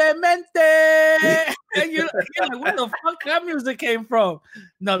suavemente. And you're like, where the fuck that music came from?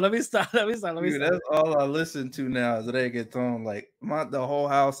 No, let me stop. dude, that's all I listen to now is reggaeton. Like the whole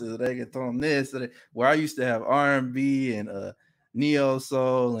house is reggaeton. Where I used to have R&B and neo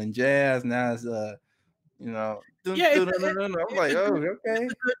soul and jazz. Now it's you know, Yeah, I'm like, oh, okay.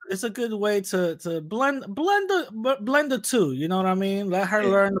 it's a good way to blend the two. You know what I mean? Let her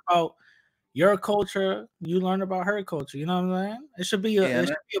learn about your culture. You learn about her culture. You know what I'm saying? It should be a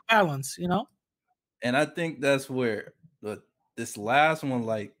balance. You know. And I think that's where this last one,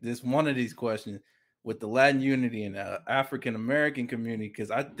 like this one of these questions with the Latin unity and African American community, because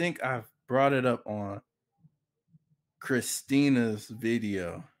I think I've brought it up on Christina's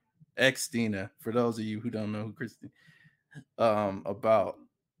video, Xtina, for those of you who don't know who Christina, about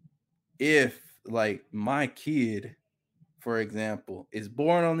if like my kid, for example, is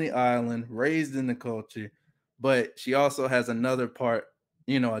born on the island, raised in the culture, but she also has another part,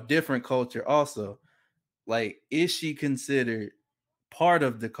 a different culture also. Like, is she considered part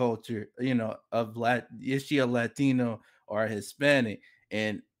of the culture, is she a Latino or a Hispanic?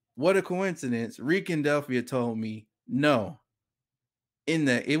 And what a coincidence. Rican Delphia told me no. In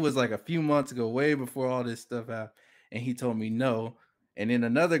that it was like a few months ago, way before all this stuff happened, and he told me no. And then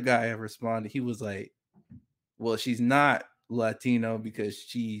another guy responded, he was like, well, she's not Latino because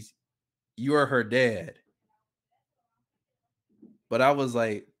you're her dad. But I was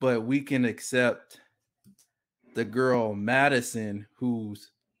like, but we can accept the girl Madison,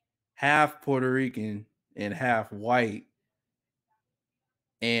 who's half Puerto Rican and half white,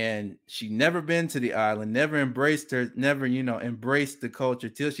 and she never been to the island, never embraced the culture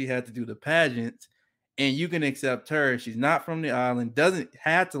till she had to do the pageants. And you can accept her. She's not from the island, doesn't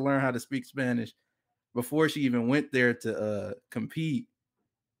have to learn how to speak Spanish before she even went there to compete.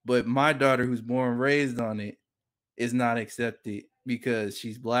 But my daughter, who's born and raised on it, is not accepted because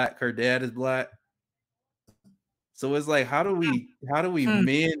she's black. Her dad is black. So it's like, how do we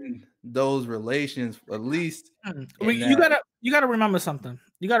mend those relations, at least? You gotta remember something.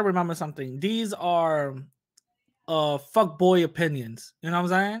 These are fuck boy opinions. You know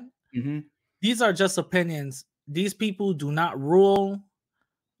what I'm saying? Mm-hmm. These are just opinions. These people do not rule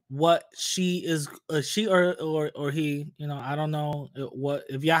what she is, she or he. I don't know what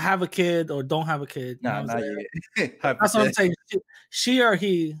if y'all have a kid or don't have a kid. Nah, not yet. That's what I'm saying. She or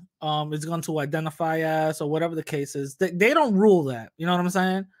he is going to identify as, or whatever the case is. They don't rule that. You know what I'm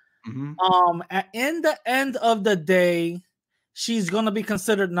saying? Mm-hmm. In the end of the day, she's gonna be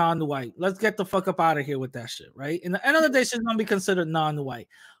considered non-white. Let's get the fuck up out of here with that shit, right? In the end of the day, she's gonna be considered non-white.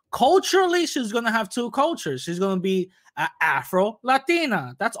 Culturally, she's gonna have two cultures. She's gonna be an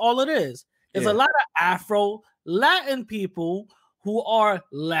Afro-Latina. That's all it is. There's a lot of Afro-Latin people who are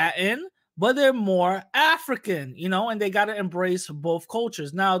Latin, but they're more African, and they gotta embrace both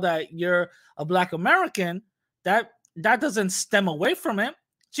cultures. Now that you're a Black American, that doesn't stem away from it.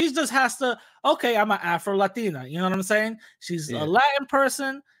 She just has to, okay, I'm an Afro-Latina. You know what I'm saying? She's a Latin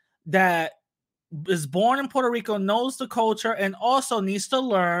person that is born in Puerto Rico, knows the culture, and also needs to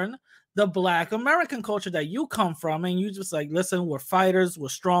learn the Black American culture that you come from. And you just like, listen, we're fighters, we're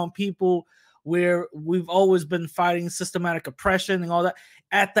strong people, we've always been fighting systematic oppression and all that.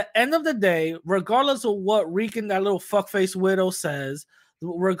 At the end of the day, regardless of what Rican, that little fuckface widow, says,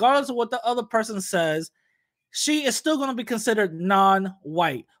 regardless of what the other person says, she is still going to be considered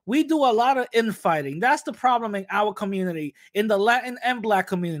non-white. We do a lot of infighting. That's the problem in our community, in the Latin and Black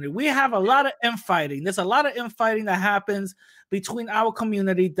community. We have a lot of infighting. There's a lot of infighting that happens between our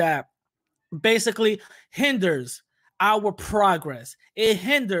community that basically hinders our progress. It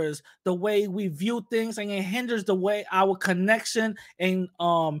hinders the way we view things, and it hinders the way our connection and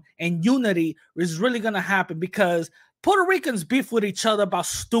unity is really gonna happen, because Puerto Ricans beef with each other about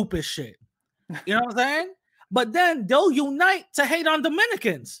stupid shit. You know what I'm saying? But then they'll unite to hate on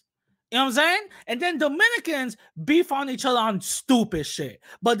Dominicans. You know what I'm saying? And then Dominicans beef on each other on stupid shit,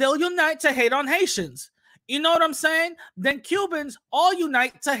 but they'll unite to hate on Haitians. You know what I'm saying? Then Cubans all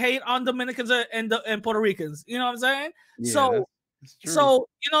unite to hate on Dominicans and Puerto Ricans. You know what I'm saying? Yeah, So, that's true. so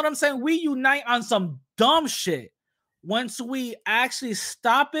you know what I'm saying? We unite on some dumb shit. Once we actually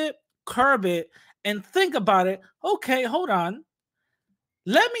stop it, curb it, and think about it, okay, hold on.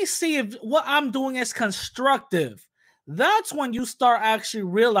 Let me see if what I'm doing is constructive. That's when you start actually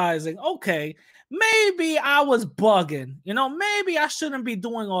realizing, okay, maybe I was bugging. Maybe I shouldn't be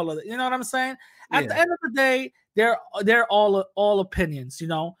doing all of it. You know what I'm saying? At the Yeah. end of the day, they're all opinions.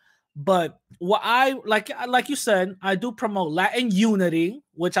 But what I like you said, I do promote Latin unity,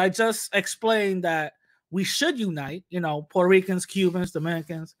 which I just explained that we should unite. Puerto Ricans, Cubans,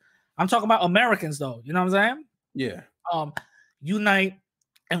 Dominicans. I'm talking about Americans, though. You know what I'm saying? Yeah. Unite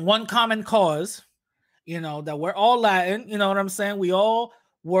in one common cause, that we're all Latin. You know what I'm saying? We all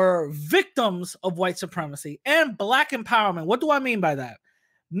were victims of white supremacy and Black empowerment. What do I mean by that?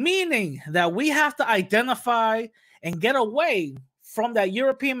 Meaning that we have to identify and get away from that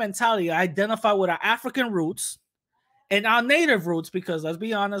European mentality, identify with our African roots and our Native roots, because let's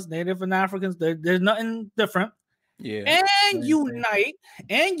be honest, Native and Africans, there's nothing different. Yeah. And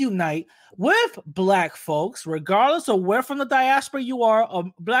unite with Black folks, regardless of where from the diaspora you are,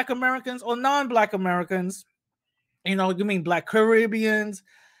 Black Americans or non-Black Americans. You mean Black Caribbeans,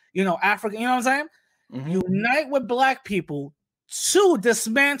 African, you know what I'm saying? Mm-hmm. Unite with Black people to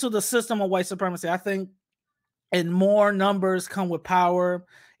dismantle the system of white supremacy. I think in more numbers come with power,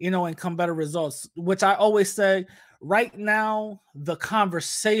 and come better results, which I always say right now, the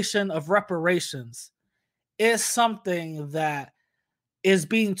conversation of reparations is something that is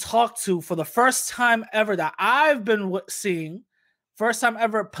being talked to for the first time ever that I've been seeing, first time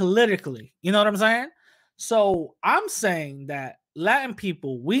ever politically. You know what I'm saying? So I'm saying that Latin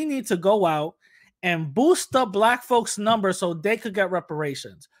people, we need to go out and boost up Black folks' numbers so they could get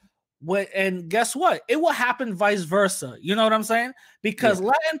reparations. And guess what? It will happen vice versa. You know what I'm saying? Because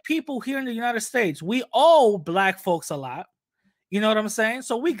Latin people here in the United States, we owe Black folks a lot. You know what I'm saying?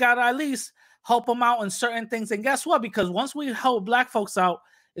 So we got to at least help them out in certain things. And guess what? Because once we help Black folks out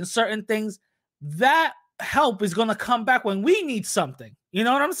in certain things, that help is going to come back when we need something. You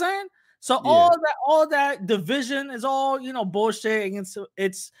know what I'm saying? So all that division is all, bullshit. And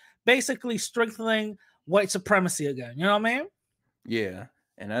it's basically strengthening white supremacy again. You know what I mean? Yeah.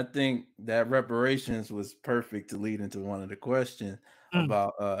 And I think that reparations was perfect to lead into one of the questions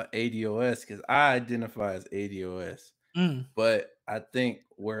about ADOS, because I identify as ADOS. But I think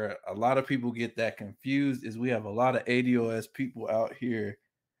where a lot of people get that confused is we have a lot of ADOS people out here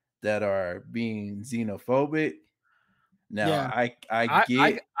that are being xenophobic. Now,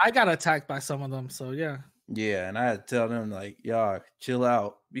 I got attacked by some of them, so yeah. Yeah, and I had to tell them, like, y'all chill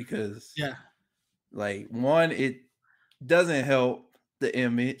out, because like, one, it doesn't help the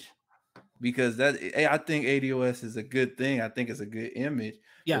image, because I think ADOS is a good thing. I think it's a good image.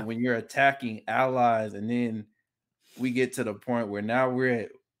 Yeah. But when you're attacking allies, and then we get to the point where now we're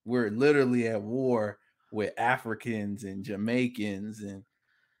literally at war with Africans and Jamaicans and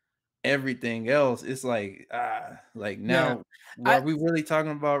everything else, it's like now, are we really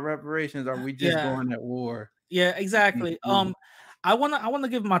talking about reparations? Are we just going at war? Yeah, exactly. I wanna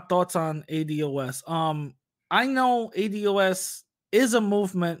give my thoughts on ADOS. I know ADOS is a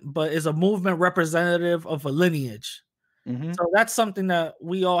movement, but is a movement representative of a lineage. So that's something that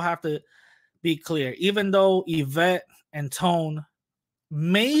we all have to be clear. Even though Yvette and Tone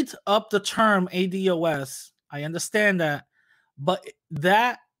made up the term ADOS, I understand that, but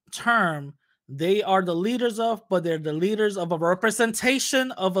that term they are the leaders of, but they're the leaders of a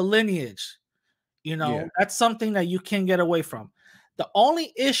representation of a lineage. That's something that you can't get away from. The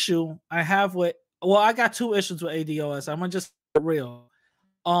only issue I have I got two issues with ADOS. I'm gonna just be real.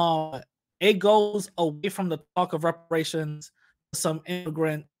 It goes away from the talk of reparations to some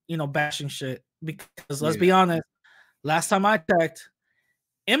immigrant, bashing shit. Because let's be honest, last time I checked,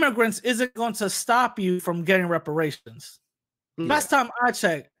 immigrants isn't going to stop you from getting reparations. Last time I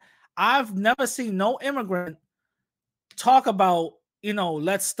checked, I've never seen no immigrant talk about,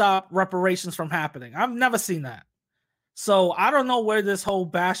 let's stop reparations from happening. I've never seen that. So I don't know where this whole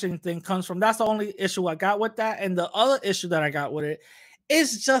bashing thing comes from. That's the only issue I got with that. And the other issue that I got with it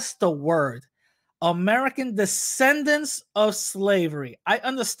is just the word. American descendants of slavery. I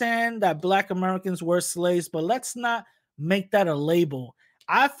understand that Black Americans were slaves, but let's not make that a label.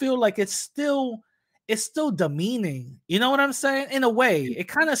 I feel like it's still demeaning. You know what I'm saying? In a way, it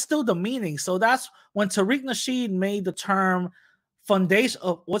kind of still demeaning. So that's when Tariq Nasheed made the term foundation.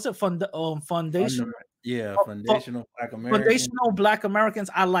 What's it? Foundation. Yeah, uh, fu- foundational Black American. Foundational Black Americans.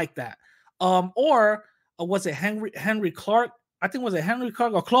 I like that. Or was it Henry Clark? I think was it Henry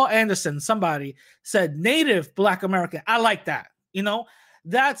Clark or Claude Anderson? Somebody said Native Black American. I like that.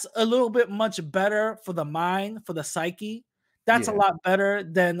 That's a little bit much better for the mind, for the psyche. That's a Yeah, lot better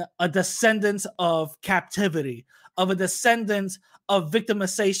than a descendant of captivity, of a descendant of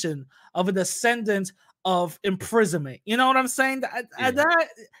victimization, of a descendant of imprisonment. You know what I'm saying? yeah,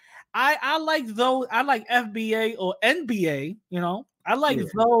 I like those. I like FBA or NBA. I like yeah.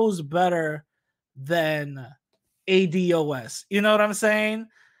 those better than ADOS. You know what I'm saying?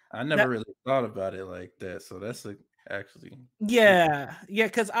 I never That really thought about it like that. So that's actually super. yeah,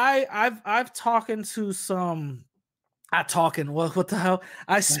 because I've talking to some. I talking. What the hell?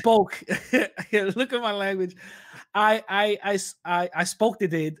 I spoke. Look at my language. I spoke to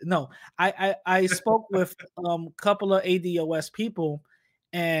did no. I spoke with couple of ADOS people,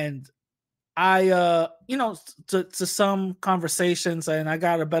 and I to some conversations, and I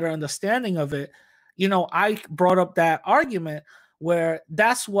got a better understanding of it. I brought up that argument where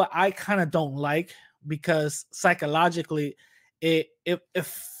that's what I kind of don't like, because psychologically it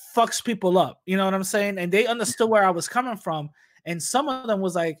fucks people up. You know what I'm saying? And they understood where I was coming from, and some of them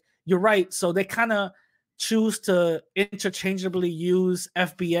was like, "You're right." So they kind of choose to interchangeably use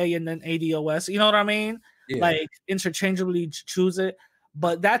FBA and then ADOS. You know what I mean? Yeah, Like interchangeably choose it.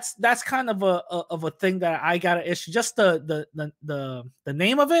 But that's kind of a thing that I got to issue. Just the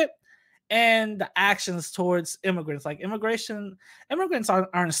name of it and the actions towards immigrants. Like immigrants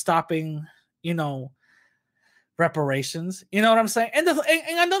aren't stopping, you know, reparations. You know what I'm saying? And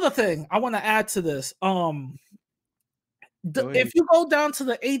another thing I want to add to this. go ahead. If you go down to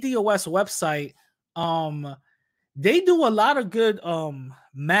the ADOS website, they do a lot of good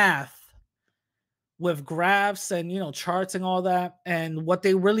math with graphs and charts and all that. And what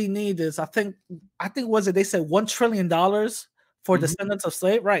they really need is, I think was it they said $1 trillion for Mhm. descendants of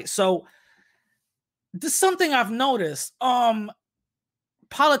slave, right? So this is something I've noticed.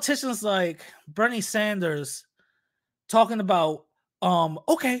 Politicians like Bernie Sanders talking about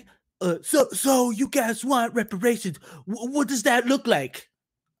okay, so you guys want reparations. What does that look like?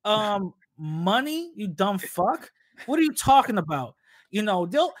 Money, you dumb fuck. What are you talking about?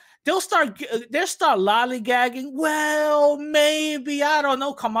 They'll start lollygagging. Well, maybe, I don't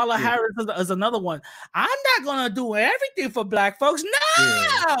know. Kamala Yeah, Harris is another one. I'm not gonna do everything for black folks.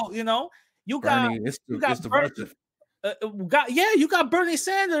 yeah. No, you got Bernie, it's you the got it's the Ber- bunch of you got Bernie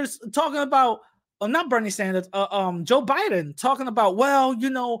Sanders talking about, not Bernie Sanders, Joe Biden talking about, well,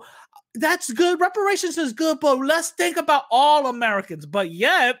 that's good. Reparations is good, but let's think about all Americans. But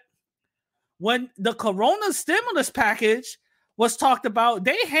yet, when the Corona stimulus package was talked about,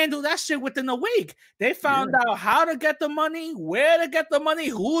 they handled that shit within a week. They found yeah, out how to get the money, where to get the money,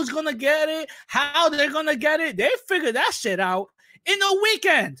 who's gonna get it, how they're gonna get it. They figured that shit out in a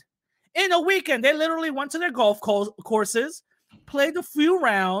weekend. In a weekend, they literally went to their courses, played a few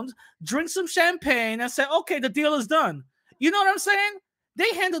rounds, drink some champagne, and said, "Okay, the deal is done." You know what I'm saying? They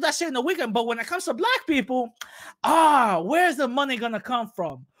handled that shit in the weekend. But when it comes to black people, where's the money gonna come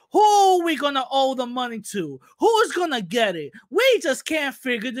from? Who are we gonna owe the money to? Who's gonna get it? We just can't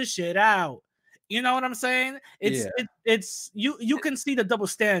figure the shit out. You know what I'm saying? It's yeah. it, it's you can see the double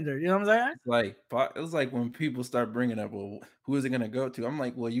standard. You know what I'm saying? It was like when people start bringing up, well, who is it gonna go to? I'm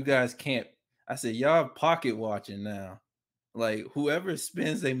like, well, you guys can't. I said, y'all pocket watching now. Like whoever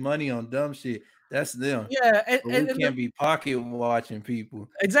spends their money on dumb shit, that's them. Yeah, But we can't be pocket watching people.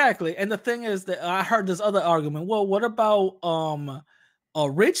 exactly. And the thing is that I heard this other argument. Well, what about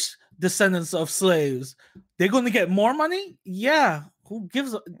rich descendants of slaves? They're going to get more money? Yeah.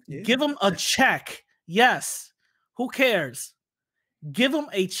 Yeah, Give them a check? Yes. Who cares? Give them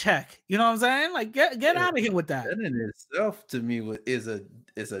a check. You know what I'm saying? Like get yeah. out of here with that. That in itself to me is a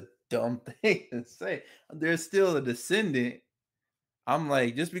dumb thing to say. There's still a descendant. I'm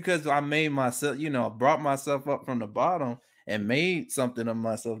like, just because I made myself, brought myself up from the bottom and made something of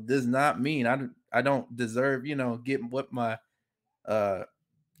myself does not mean I don't deserve, get what my uh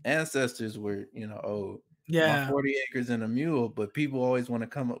ancestors were, oh, my Yeah. 40 acres and a mule. But people always want to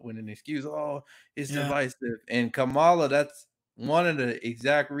come up with an excuse. Oh, it's Yeah. divisive. And Kamala, that's one of the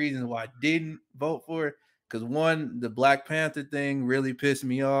exact reasons why I didn't vote for it. Because one, the Black Panther thing really pissed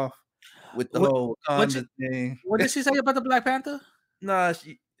me off with the What whole what she, Wakanda thing. what did she say about the Black Panther? Nah,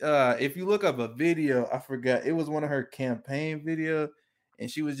 if you look up a video, I forgot it was one of her campaign video, and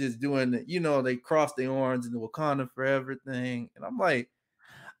she was just doing the, they crossed their arms in the Wakanda Forever thing, and I'm like,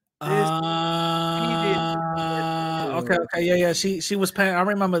 this she didn't do that Okay, video. okay, yeah. She was paying. I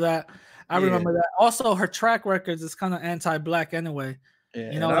remember that. I Yeah, remember that. Also, her track records is kind of anti-black anyway.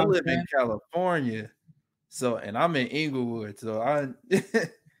 yeah, You know and what I I'm live in saying? California, so and I'm in Inglewood, so I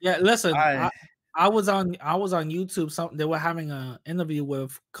Yeah. Listen, I I was on YouTube. Something they were having an interview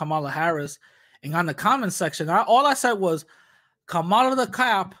with Kamala Harris, and on the comment section, all I said was Kamala the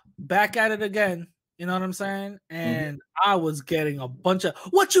cop back at it again. You know what I'm saying? Mhm. And I was getting a bunch of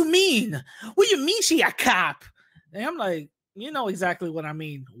what you mean? What you mean she a cop? And I'm like, you know exactly what I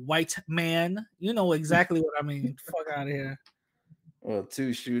mean, white man. You know exactly what I mean. Fuck out of here. Well,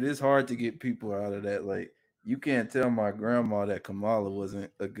 too, shoot, it's hard to get people out of that. Like, you can't tell my grandma that Kamala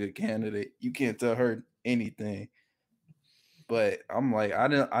wasn't a good candidate. You can't tell her anything. But I'm like, I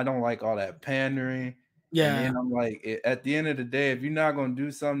don't like all that pandering. And Yeah. then I'm like, at the end of the day, if you're not gonna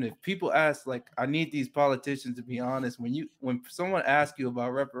do something, if people ask, like, I need these politicians to be honest. When someone asks you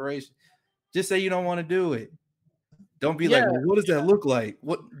about reparations, just say you don't want to do it. Don't be Yeah. like, well, what does that look like?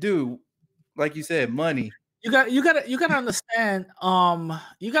 What do, like you said, money. You gotta understand.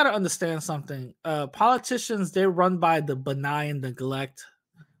 You gotta understand something. Politicians, they run by the benign neglect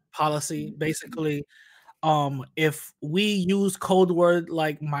policy. Basically, if we use code word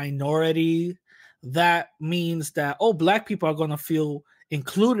like minority, that means that black people are going to feel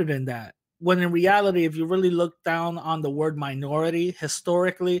included in that, when in reality, if you really look down on the word minority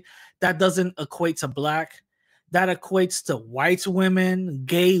historically, that doesn't equate to black. That equates to white women,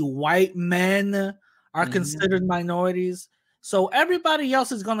 gay white men are Mhm. considered minorities. So everybody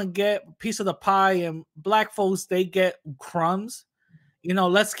else is going to get a piece of the pie, and black folks, they get crumbs.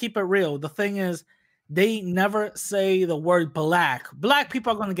 Let's keep it real. The thing is, they never say the word black. Black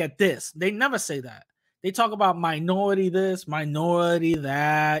people are going to get this. They never say that. They talk about minority this, minority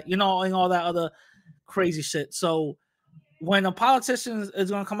that, and all that other crazy shit. So when a politician is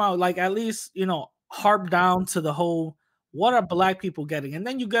going to come out, like, at least, harp down to the whole, what are black people getting? And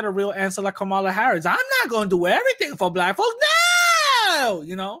then you get a real answer like Kamala Harris. I'm not going to do everything for black folks.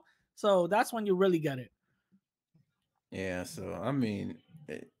 No. So that's when you really get it. Yeah, so I mean,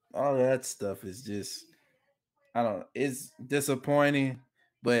 all that stuff is just, I don't, it's disappointing,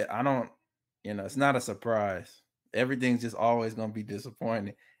 but I don't, it's not a surprise. Everything's just always gonna be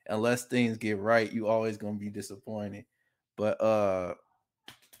disappointing. Unless things get right, you always gonna be disappointed. But I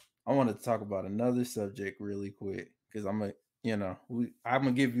want to talk about another subject really quick because I'm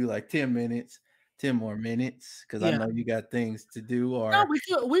gonna give you like 10 minutes, 10 more minutes, because I Yeah. know you got things to do, No, or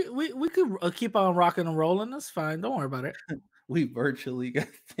we could keep on rocking and rolling. That's fine. Don't worry about it. we virtually got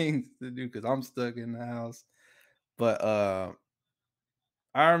things to do because I'm stuck in the house. But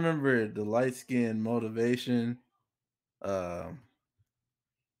I remember the light skin motivation um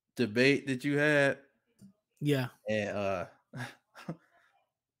debate that you had, Yeah. and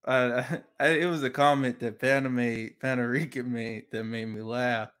it was a comment that Panarica made that made me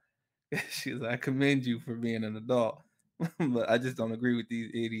laugh. She was like, "I commend you for being an adult, but I just don't agree with these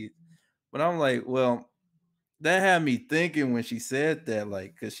idiots." But I'm like, well, that had me thinking when she said that,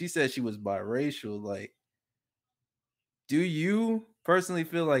 like, because she said she was biracial. Like, do you personally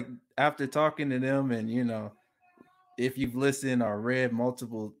feel like after talking to them and if you've listened or read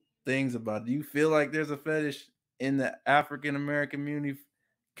multiple things about it, do you feel like there's a fetish in the African American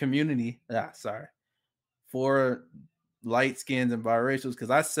community? Sorry, for light skins and biracials?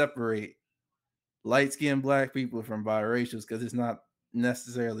 Because I separate light skinned black people from biracials because it's not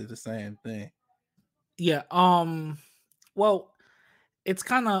necessarily the same thing. Yeah. Well, it's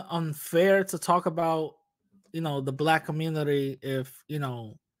kind of unfair to talk about, the black community if,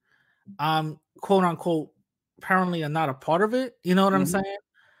 I'm quote unquote apparently are not a part of it. You know what I'm Mhm.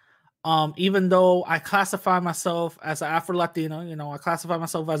 saying? Even though I classify myself as an Afro Latino, I classify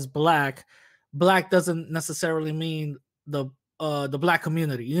myself as black. Black doesn't necessarily mean the black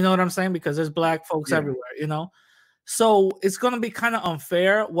community. You know what I'm saying? Because there's black folks Yeah. everywhere. So it's gonna be kind of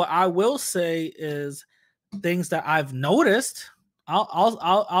unfair. What I will say is things that I've noticed.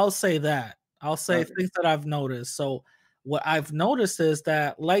 I'll say that. I'll say Okay. things that I've noticed. So what I've noticed is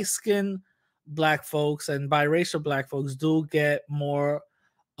that light skinned black folks and biracial black folks do get more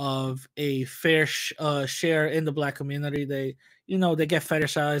of a fair share in the black community. They get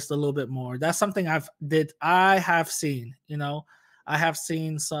fetishized a little bit more. That's something I have seen. I have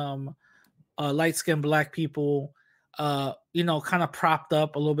seen some light skinned black people kind of propped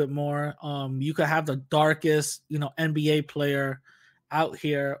up a little bit more. You could have the darkest NBA player out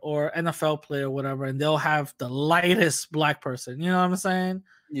here or NFL player, whatever, and they'll have the lightest black person. You know what I'm saying?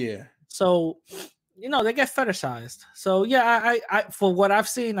 Yeah. So, they get fetishized. So yeah, I for what I've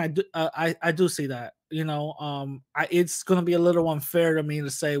seen, I do see that. It's gonna be a little unfair to me to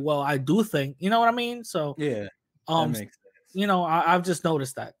say, well, I do think, you know what I mean? So, Yeah. That um, makes sense. I've just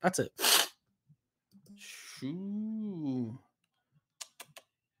noticed that. That's it. Shoo.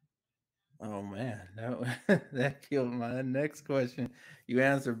 Oh man, that that killed my next question. You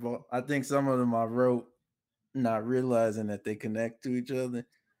answered both. I think some of them I wrote not realizing that they connect to each other.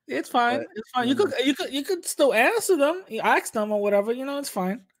 It's fine. But It's fine. you know, You could still answer them. You ask them or whatever. It's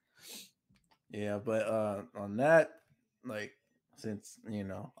fine. yeah. But on that, like, since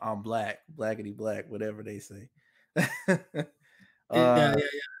I'm black, blackety black, whatever they say. Yeah, uh, yeah,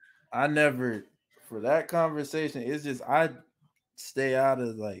 I never for that conversation. It's just I stay out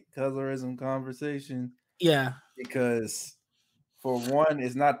of like colorism conversation yeah, because for one,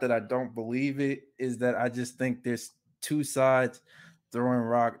 it's not that I don't believe it, is that I just think there's two sides throwing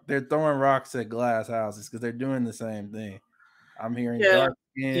rock. They're throwing rocks at glass houses because they're doing the same thing. I'm hearing yeah, dark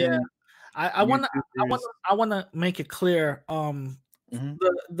yeah. skin I wanna, YouTubers. I wanna make it clear. Mhm.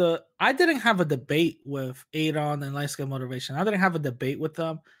 The I didn't have a debate with Adon and Light Skin Motivation. I didn't have a debate with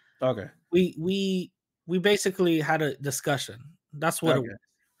them. Okay. We basically had a discussion. That's what it Okay. was.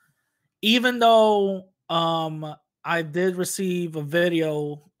 Even though I did receive a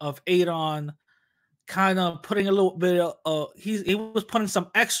video of Adon kind of putting a little bit of he was putting some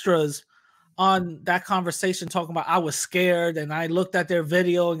extras on that conversation, talking about I was scared and I looked at their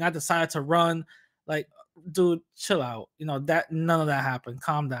video and I decided to run. Like, dude, chill out. That none of that happened.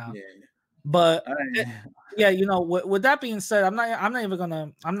 Calm down. Yeah. But I, yeah, with that being said, I'm not even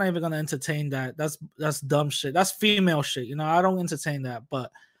gonna entertain that. That's dumb shit. That's female shit. I don't entertain that.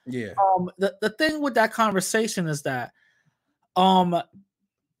 But yeah. the thing with that conversation is that um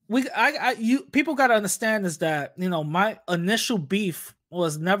you people got to understand is that my initial beef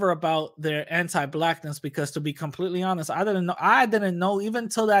was never about their anti-blackness, because to be completely honest, I didn't know even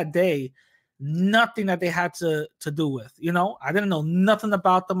till that day nothing that they had to do with. I didn't know nothing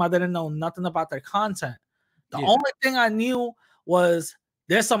about them. I didn't know nothing about their content. The Yeah. only thing I knew was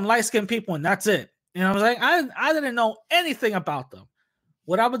there's some light-skinned people and that's it. I was like, I didn't know anything about them.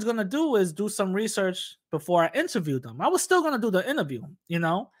 What I was gonna do is do some research before I interviewed them. I was still gonna do the interview.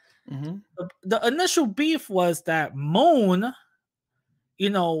 Mm-hmm. The initial beef was that Moon,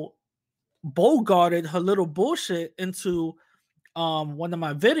 bogarted her little bullshit into one of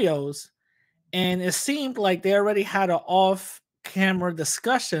my videos, and it seemed like they already had an off-camera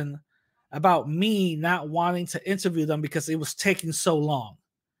discussion about me not wanting to interview them because it was taking so long.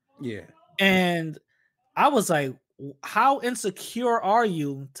 Yeah. And I was like, how insecure are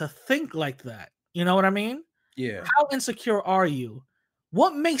you to think like that? You know what I mean? Yeah. How insecure are you?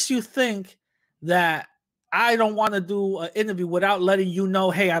 What makes you think that I don't want to do an interview without letting you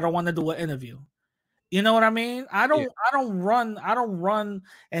know, hey, I don't want to do an interview? You know what I mean? I Yeah. don't run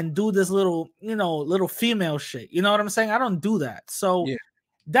and do this little female shit. You know what I'm saying? I don't do that. So Yeah.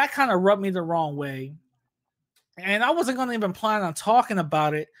 that kind of rubbed me the wrong way. And I wasn't gonna even plan on talking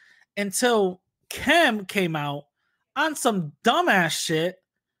about it until Kim came out on some dumbass shit,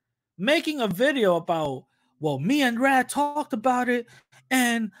 making a video about, well, me and Rad talked about it,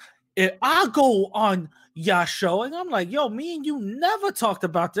 and I go on your show, and I'm like, yo, me and you never talked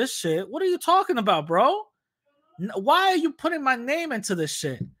about this shit. What are you talking about, bro? Why are you putting my name into this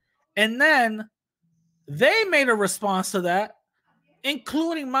shit? And then they made a response to that,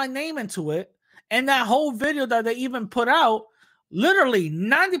 including my name into it. And that whole video that they even put out, literally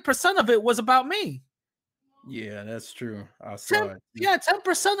 90% of it was about me. Yeah, that's true. I saw it. Yeah,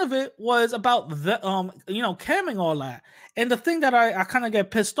 10% of it was about the Kim and all that. And the thing that I kind of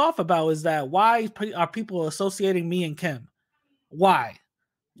get pissed off about is that why are people associating me and Kim? Why?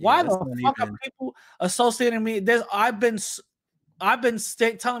 Yeah, Why it's the not fuck are even. people associating me? I've been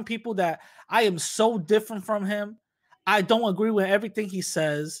telling people that I am so different from him. I don't agree with everything he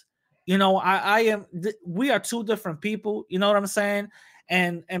says. We are two different people. You know what I'm saying?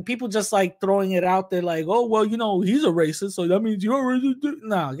 And people just like throwing it out there like, oh, well, he's a racist, so that means you're a racist.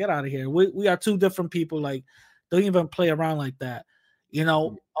 No, get out of here. We are two different people. Like, don't even play around like that.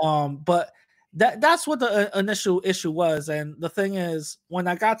 But that's what the initial issue was. And the thing is, when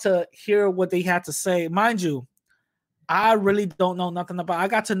I got to hear what they had to say, mind you, I really don't know nothing about. I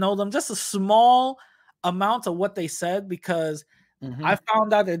got to know them just a small amount of what they said, because I Mhm.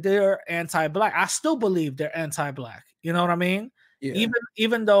 found out that they're anti-black. I still believe they're anti-black. You know what I mean? Yeah.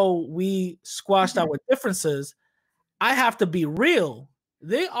 Even though we squashed our differences, I have to be real.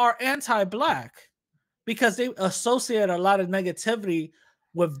 They are anti-black because they associate a lot of negativity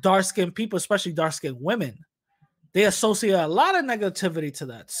with dark-skinned people, especially dark-skinned women. they associate a lot of negativity to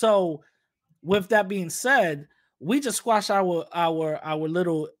that. So with that being said, we just squashed our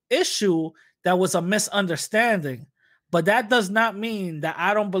little issue that was a misunderstanding. But that does not mean that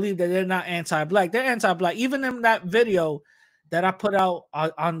I don't believe that they're not anti-black. They're anti-black. Even in that video that I put out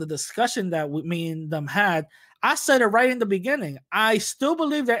on the discussion that me and them had, I said it right in the beginning. I still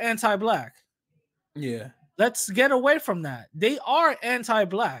believe they're anti-black. Yeah. Let's get away from that. They are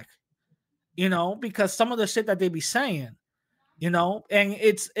anti-black, because some of the shit that they be saying, and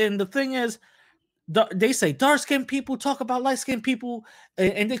the thing is, they say dark-skinned people talk about light-skinned people,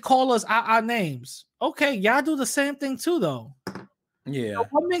 and they call us our names. Okay, y'all do the same thing too, though. Yeah. So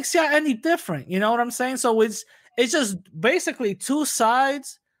what makes y'all any different? You know what I'm saying? So it's just basically two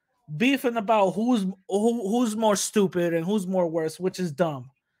sides beefing about who's more stupid and who's more worse, which is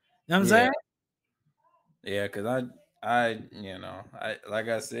dumb. You know what I'm saying? Yeah, because I like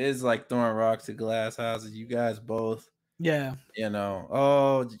I said, it's like throwing rocks at glass houses. You guys both, Yeah.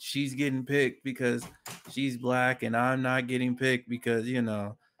 Oh, she's getting picked because she's black, and I'm not getting picked because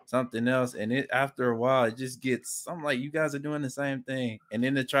something else. And it after a while, it just gets. I'm like, you guys are doing the same thing, and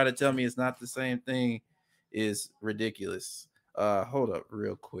then to try to tell me it's not the same thing is ridiculous. Hold up,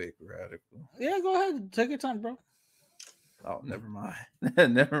 real quick, Radical. Yeah, go ahead, take your time, bro. Oh, never mind,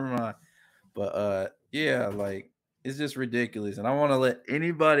 never mind. But yeah, like it's just ridiculous. And I want to let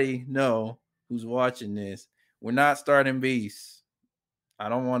anybody know who's watching this, we're not starting beefs. I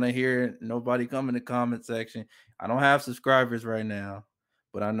don't want to hear nobody come in the comment section. I don't have subscribers right now,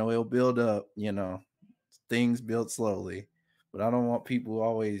 but I know it'll build up, things build slowly. But I don't want people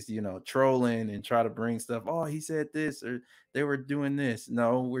always, trolling and try to bring stuff. Oh, he said this or they were doing this.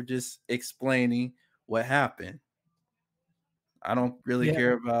 No, we're just explaining what happened. I don't really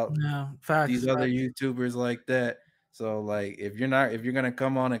care about these other YouTubers like that. So like if you're gonna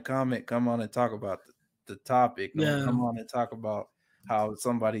come on and comment, come on and talk about the topic. Don't come on and talk about how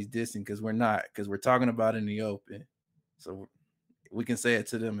somebody's dissing, because we're not, because we're talking about it in the open. So we can say it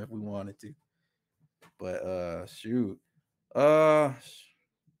to them if we wanted to. But shoot. I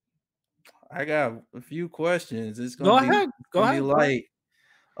got a few questions. It's gonna be light.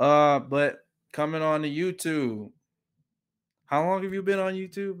 But coming on to YouTube. How long have you been on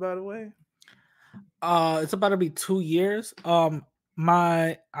YouTube, by the way? It's about to be 2 years. I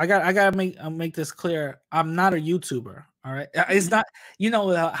gotta make this clear. I'm not a YouTuber. All right, it's not. You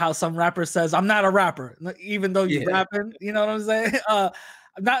know how some rapper says, "I'm not a rapper," even though you're rapping. You know what I'm saying? I'm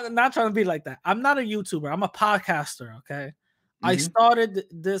not trying to be like that. I'm not a YouTuber. I'm a podcaster. Okay, I started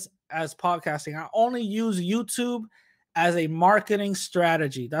this as podcasting. I only use YouTube as a marketing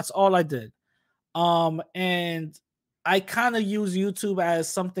strategy. That's all I did. And I kind of use YouTube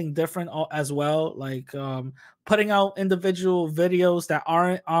as something different as well, like putting out individual videos that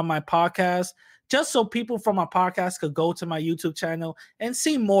aren't on my podcast, just so people from my podcast could go to my YouTube channel and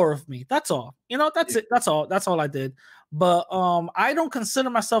see more of me. That's all. That's it. That's all. That's all I did. But I don't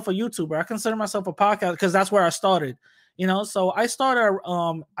consider myself a YouTuber. I consider myself a podcast because that's where I started. So I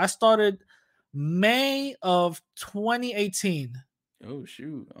started May of 2018. Oh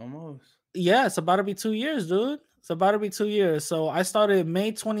shoot, almost. Yeah, it's about to be 2 years, dude. It's about to be 2 years. So I started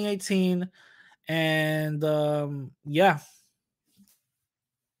May 2018, and yeah.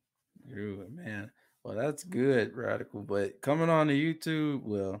 Dude, man. Well, that's good, Radical. But coming on to YouTube,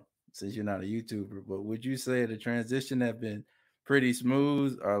 well, since you're not a YouTuber, but would you say the transition have been pretty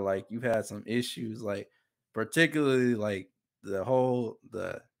smooth, or like you've had some issues, like particularly like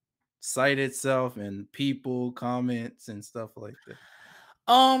the site itself and people comments and stuff like that?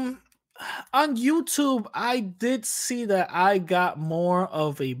 On YouTube, I did see that I got more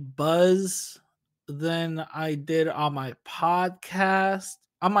of a buzz than I did on my podcast.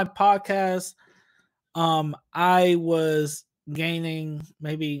 On my podcast, I was gaining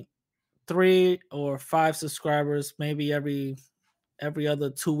maybe 3 or 5 subscribers, maybe every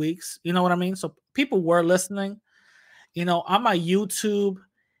other 2 weeks. You know what I mean? So people were listening. On my YouTube,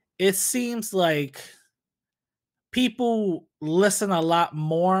 it seems like people listen a lot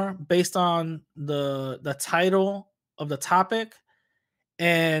more based on the title of the topic,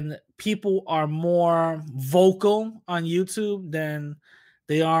 and people are more vocal on YouTube than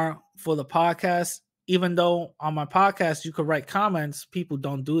they are for the podcast. Even though on my podcast you could write comments, people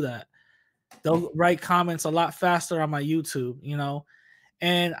don't do that. They'll write comments a lot faster on my YouTube,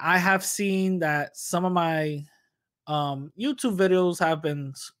 and I have seen that some of my YouTube videos have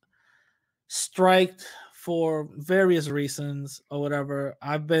been striked for various reasons or whatever.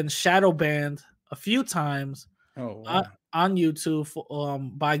 I've been shadow banned a few times on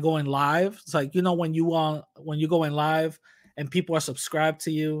YouTube by going live. It's like, when you go in live and people are subscribed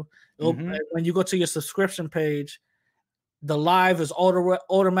to you. Mhm. When you go to your subscription page, the live is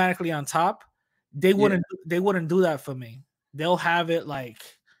automatically on top. They Yeah. wouldn't do that for me. They'll have it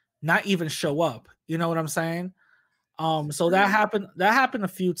like not even show up. You know what I'm saying? So that happened a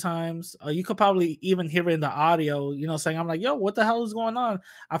few times. You could probably even hear it in the audio, saying, I'm like, yo, what the hell is going on?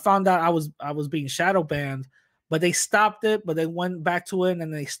 I found out I was being shadow banned, but they stopped it, but they went back to it and then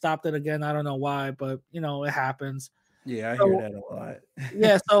they stopped it again. I don't know why, but it happens. Yeah, I hear So that a lot.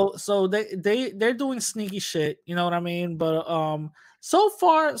 yeah, so they're doing sneaky shit, you know what I mean? But so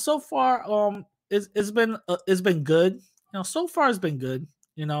far it's been good. So far it's been good.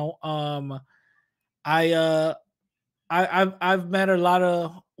 You know, I I've met a lot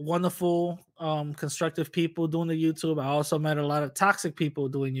of wonderful constructive people doing the YouTube. I also met a lot of toxic people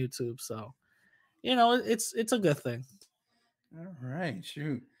doing YouTube. So, it's a good thing. All right,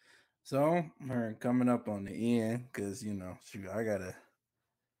 shoot. So we're coming up on the end because shoot, I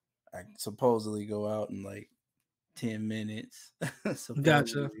supposedly go out in like 10 minutes, Gotcha.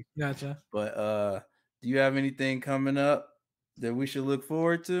 supposedly. Gotcha. But do you have anything coming up that we should look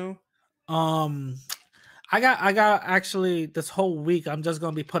forward to? Um I got actually this whole week I'm just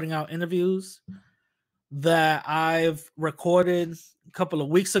gonna be putting out interviews that I've recorded a couple of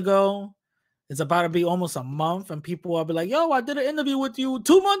weeks ago. It's about to be almost a month, and people will be like, "Yo, I did an interview with you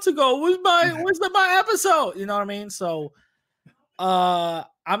 2 months ago. Where's my episode?" You know what I mean? So, I'm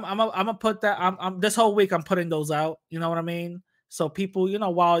gonna put that. I'm this whole week I'm putting those out. You know what I mean? So people,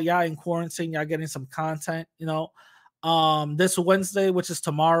 while y'all in quarantine, y'all getting some content. This Wednesday, which is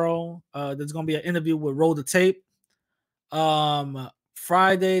tomorrow, there's gonna be an interview with Roll the Tape.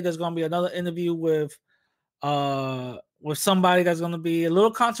 Friday, there's gonna be another interview with somebody that's going to be a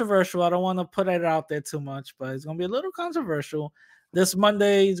little controversial. I don't want to put it out there too much, but it's going to be a little controversial. This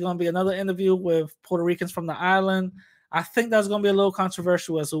Monday is going to be another interview with Puerto Ricans from the island. I think that's going to be a little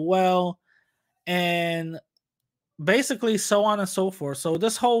controversial as well. And basically so on and so forth. So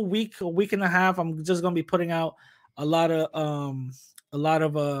this whole week, a week and a half, I'm just going to be putting out a lot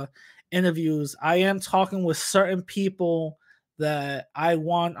of interviews. I am talking with certain people that I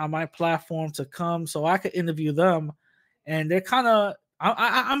want on my platform to come so I could interview them, and they're kind of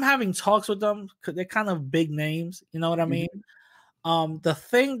I'm having talks with them because they're kind of big names. You know what I mean? The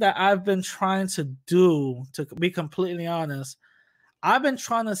thing that I've been trying to do, to be completely honest, I've been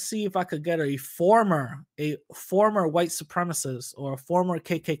trying to see if I could get a former white supremacist or a former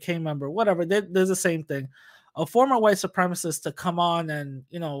KKK member, whatever. There's the same thing. A former white supremacist to come on and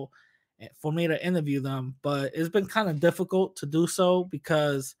for me to interview them, but it's been kind of difficult to do so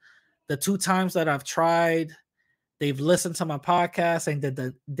because the two times that I've tried, they've listened to my podcast and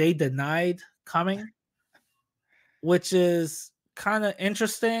they denied coming, which is kind of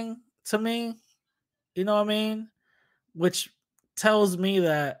interesting to me. You know what I mean? Which tells me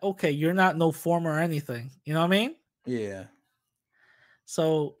that okay, you're not no former or anything. You know what I mean? Yeah.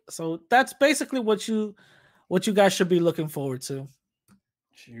 So that's basically what you guys should be looking forward to.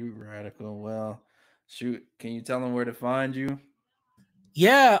 Shoot, Radical. Well, shoot, can you tell them where to find you?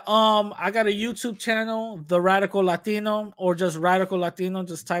 Yeah, I got a YouTube channel, The Radical Latino, or just Radical Latino.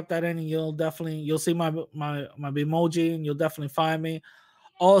 Just type that in, and you'll see my emoji, and you'll definitely find me.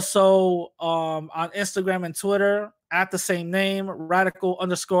 Also, on Instagram and Twitter at the same name,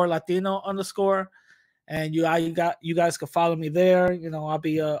 Radical_Latino_. And you guys can follow me there. I'll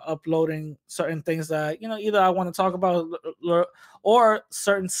be uploading certain things that either I want to talk about or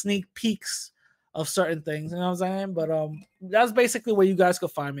certain sneak peeks of certain things. You know what I'm saying? But that's basically where you guys can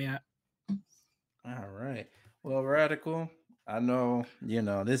find me at. All right. Well, Radical, I know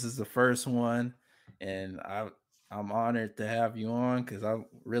this is the first one, and I'm honored to have you on because I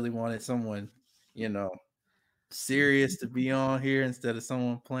really wanted someone serious to be on here instead of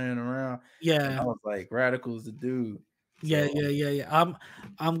someone playing around. And Yeah. I was like, Radical's the dude. Yeah, So, yeah.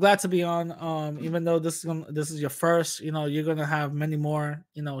 I'm glad to be on. Even though this is your first, you're gonna have many more.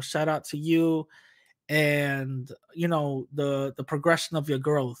 Shout out to you, and the progression of your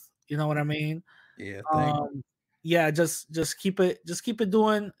growth. You know what I mean? yeah, thank you. Yeah, just keep it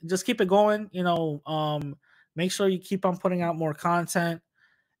going. Make sure you keep on putting out more content,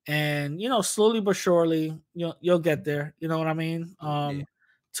 and slowly but surely you'll get there. You know what I mean? Yeah.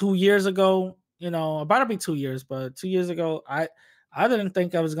 2 years ago, about to be 2 years, but 2 years ago, I didn't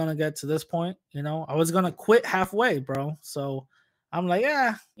think I was gonna get to this point. I was gonna quit halfway, bro. So I'm like,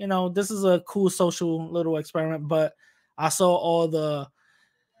 yeah, this is a cool social little experiment. But I saw all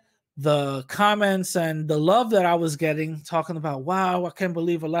the comments and the love that I was getting, talking about, wow, I can't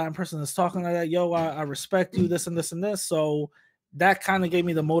believe a Latin person is talking like that. Yo, I respect you, this and this and this. So that kind of gave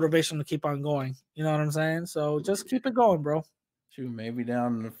me the motivation to keep on going. You know what I'm saying? So just keep it going, bro. Shoot, maybe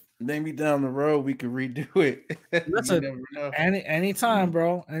down the road we could redo it. You Listen, never know. anytime,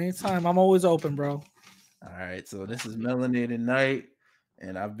 bro. Anytime. I'm always open, bro. All right, so this is Melanated Night,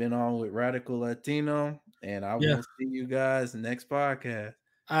 and I've been on with Radical Latino, and I Yeah. will see you guys next podcast.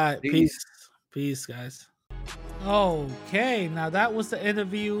 All right. Peace. Peace, guys. Okay, now that was the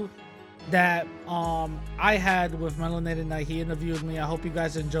interview that I had with Melanated Night. He interviewed me. I hope you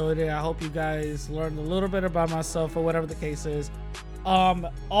guys enjoyed it. I hope you guys learned a little bit about myself or whatever the case is.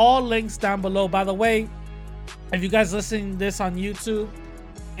 All links down below. By the way, if you guys listening to this on YouTube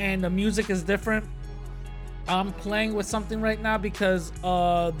and the music is different, I'm playing with something right now because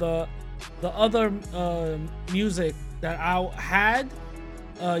the other music that I had,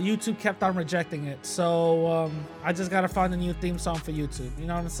 YouTube kept on rejecting it. So I just gotta find a new theme song for YouTube. You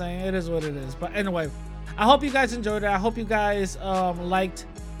know what I'm saying? It is what it is. But anyway, I hope you guys enjoyed it. I hope you guys liked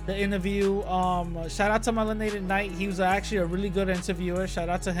the interview. Shout out to Melanated Night. He was actually a really good interviewer. Shout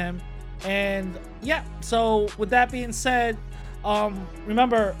out to him. And yeah, so with that being said,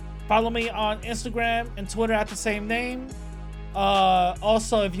 remember, follow me on Instagram and Twitter at the same name.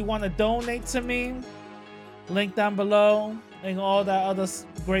 Also, if you want to donate to me, link down below and all that other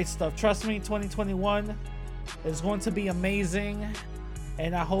great stuff. Trust me, 2021 is going to be amazing,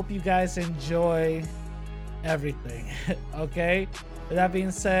 and I hope you guys enjoy everything. Okay, with that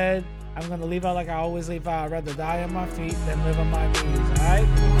being said, I'm gonna leave out like I always leave out. I'd rather die on my feet than live on my knees. All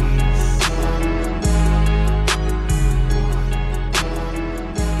right.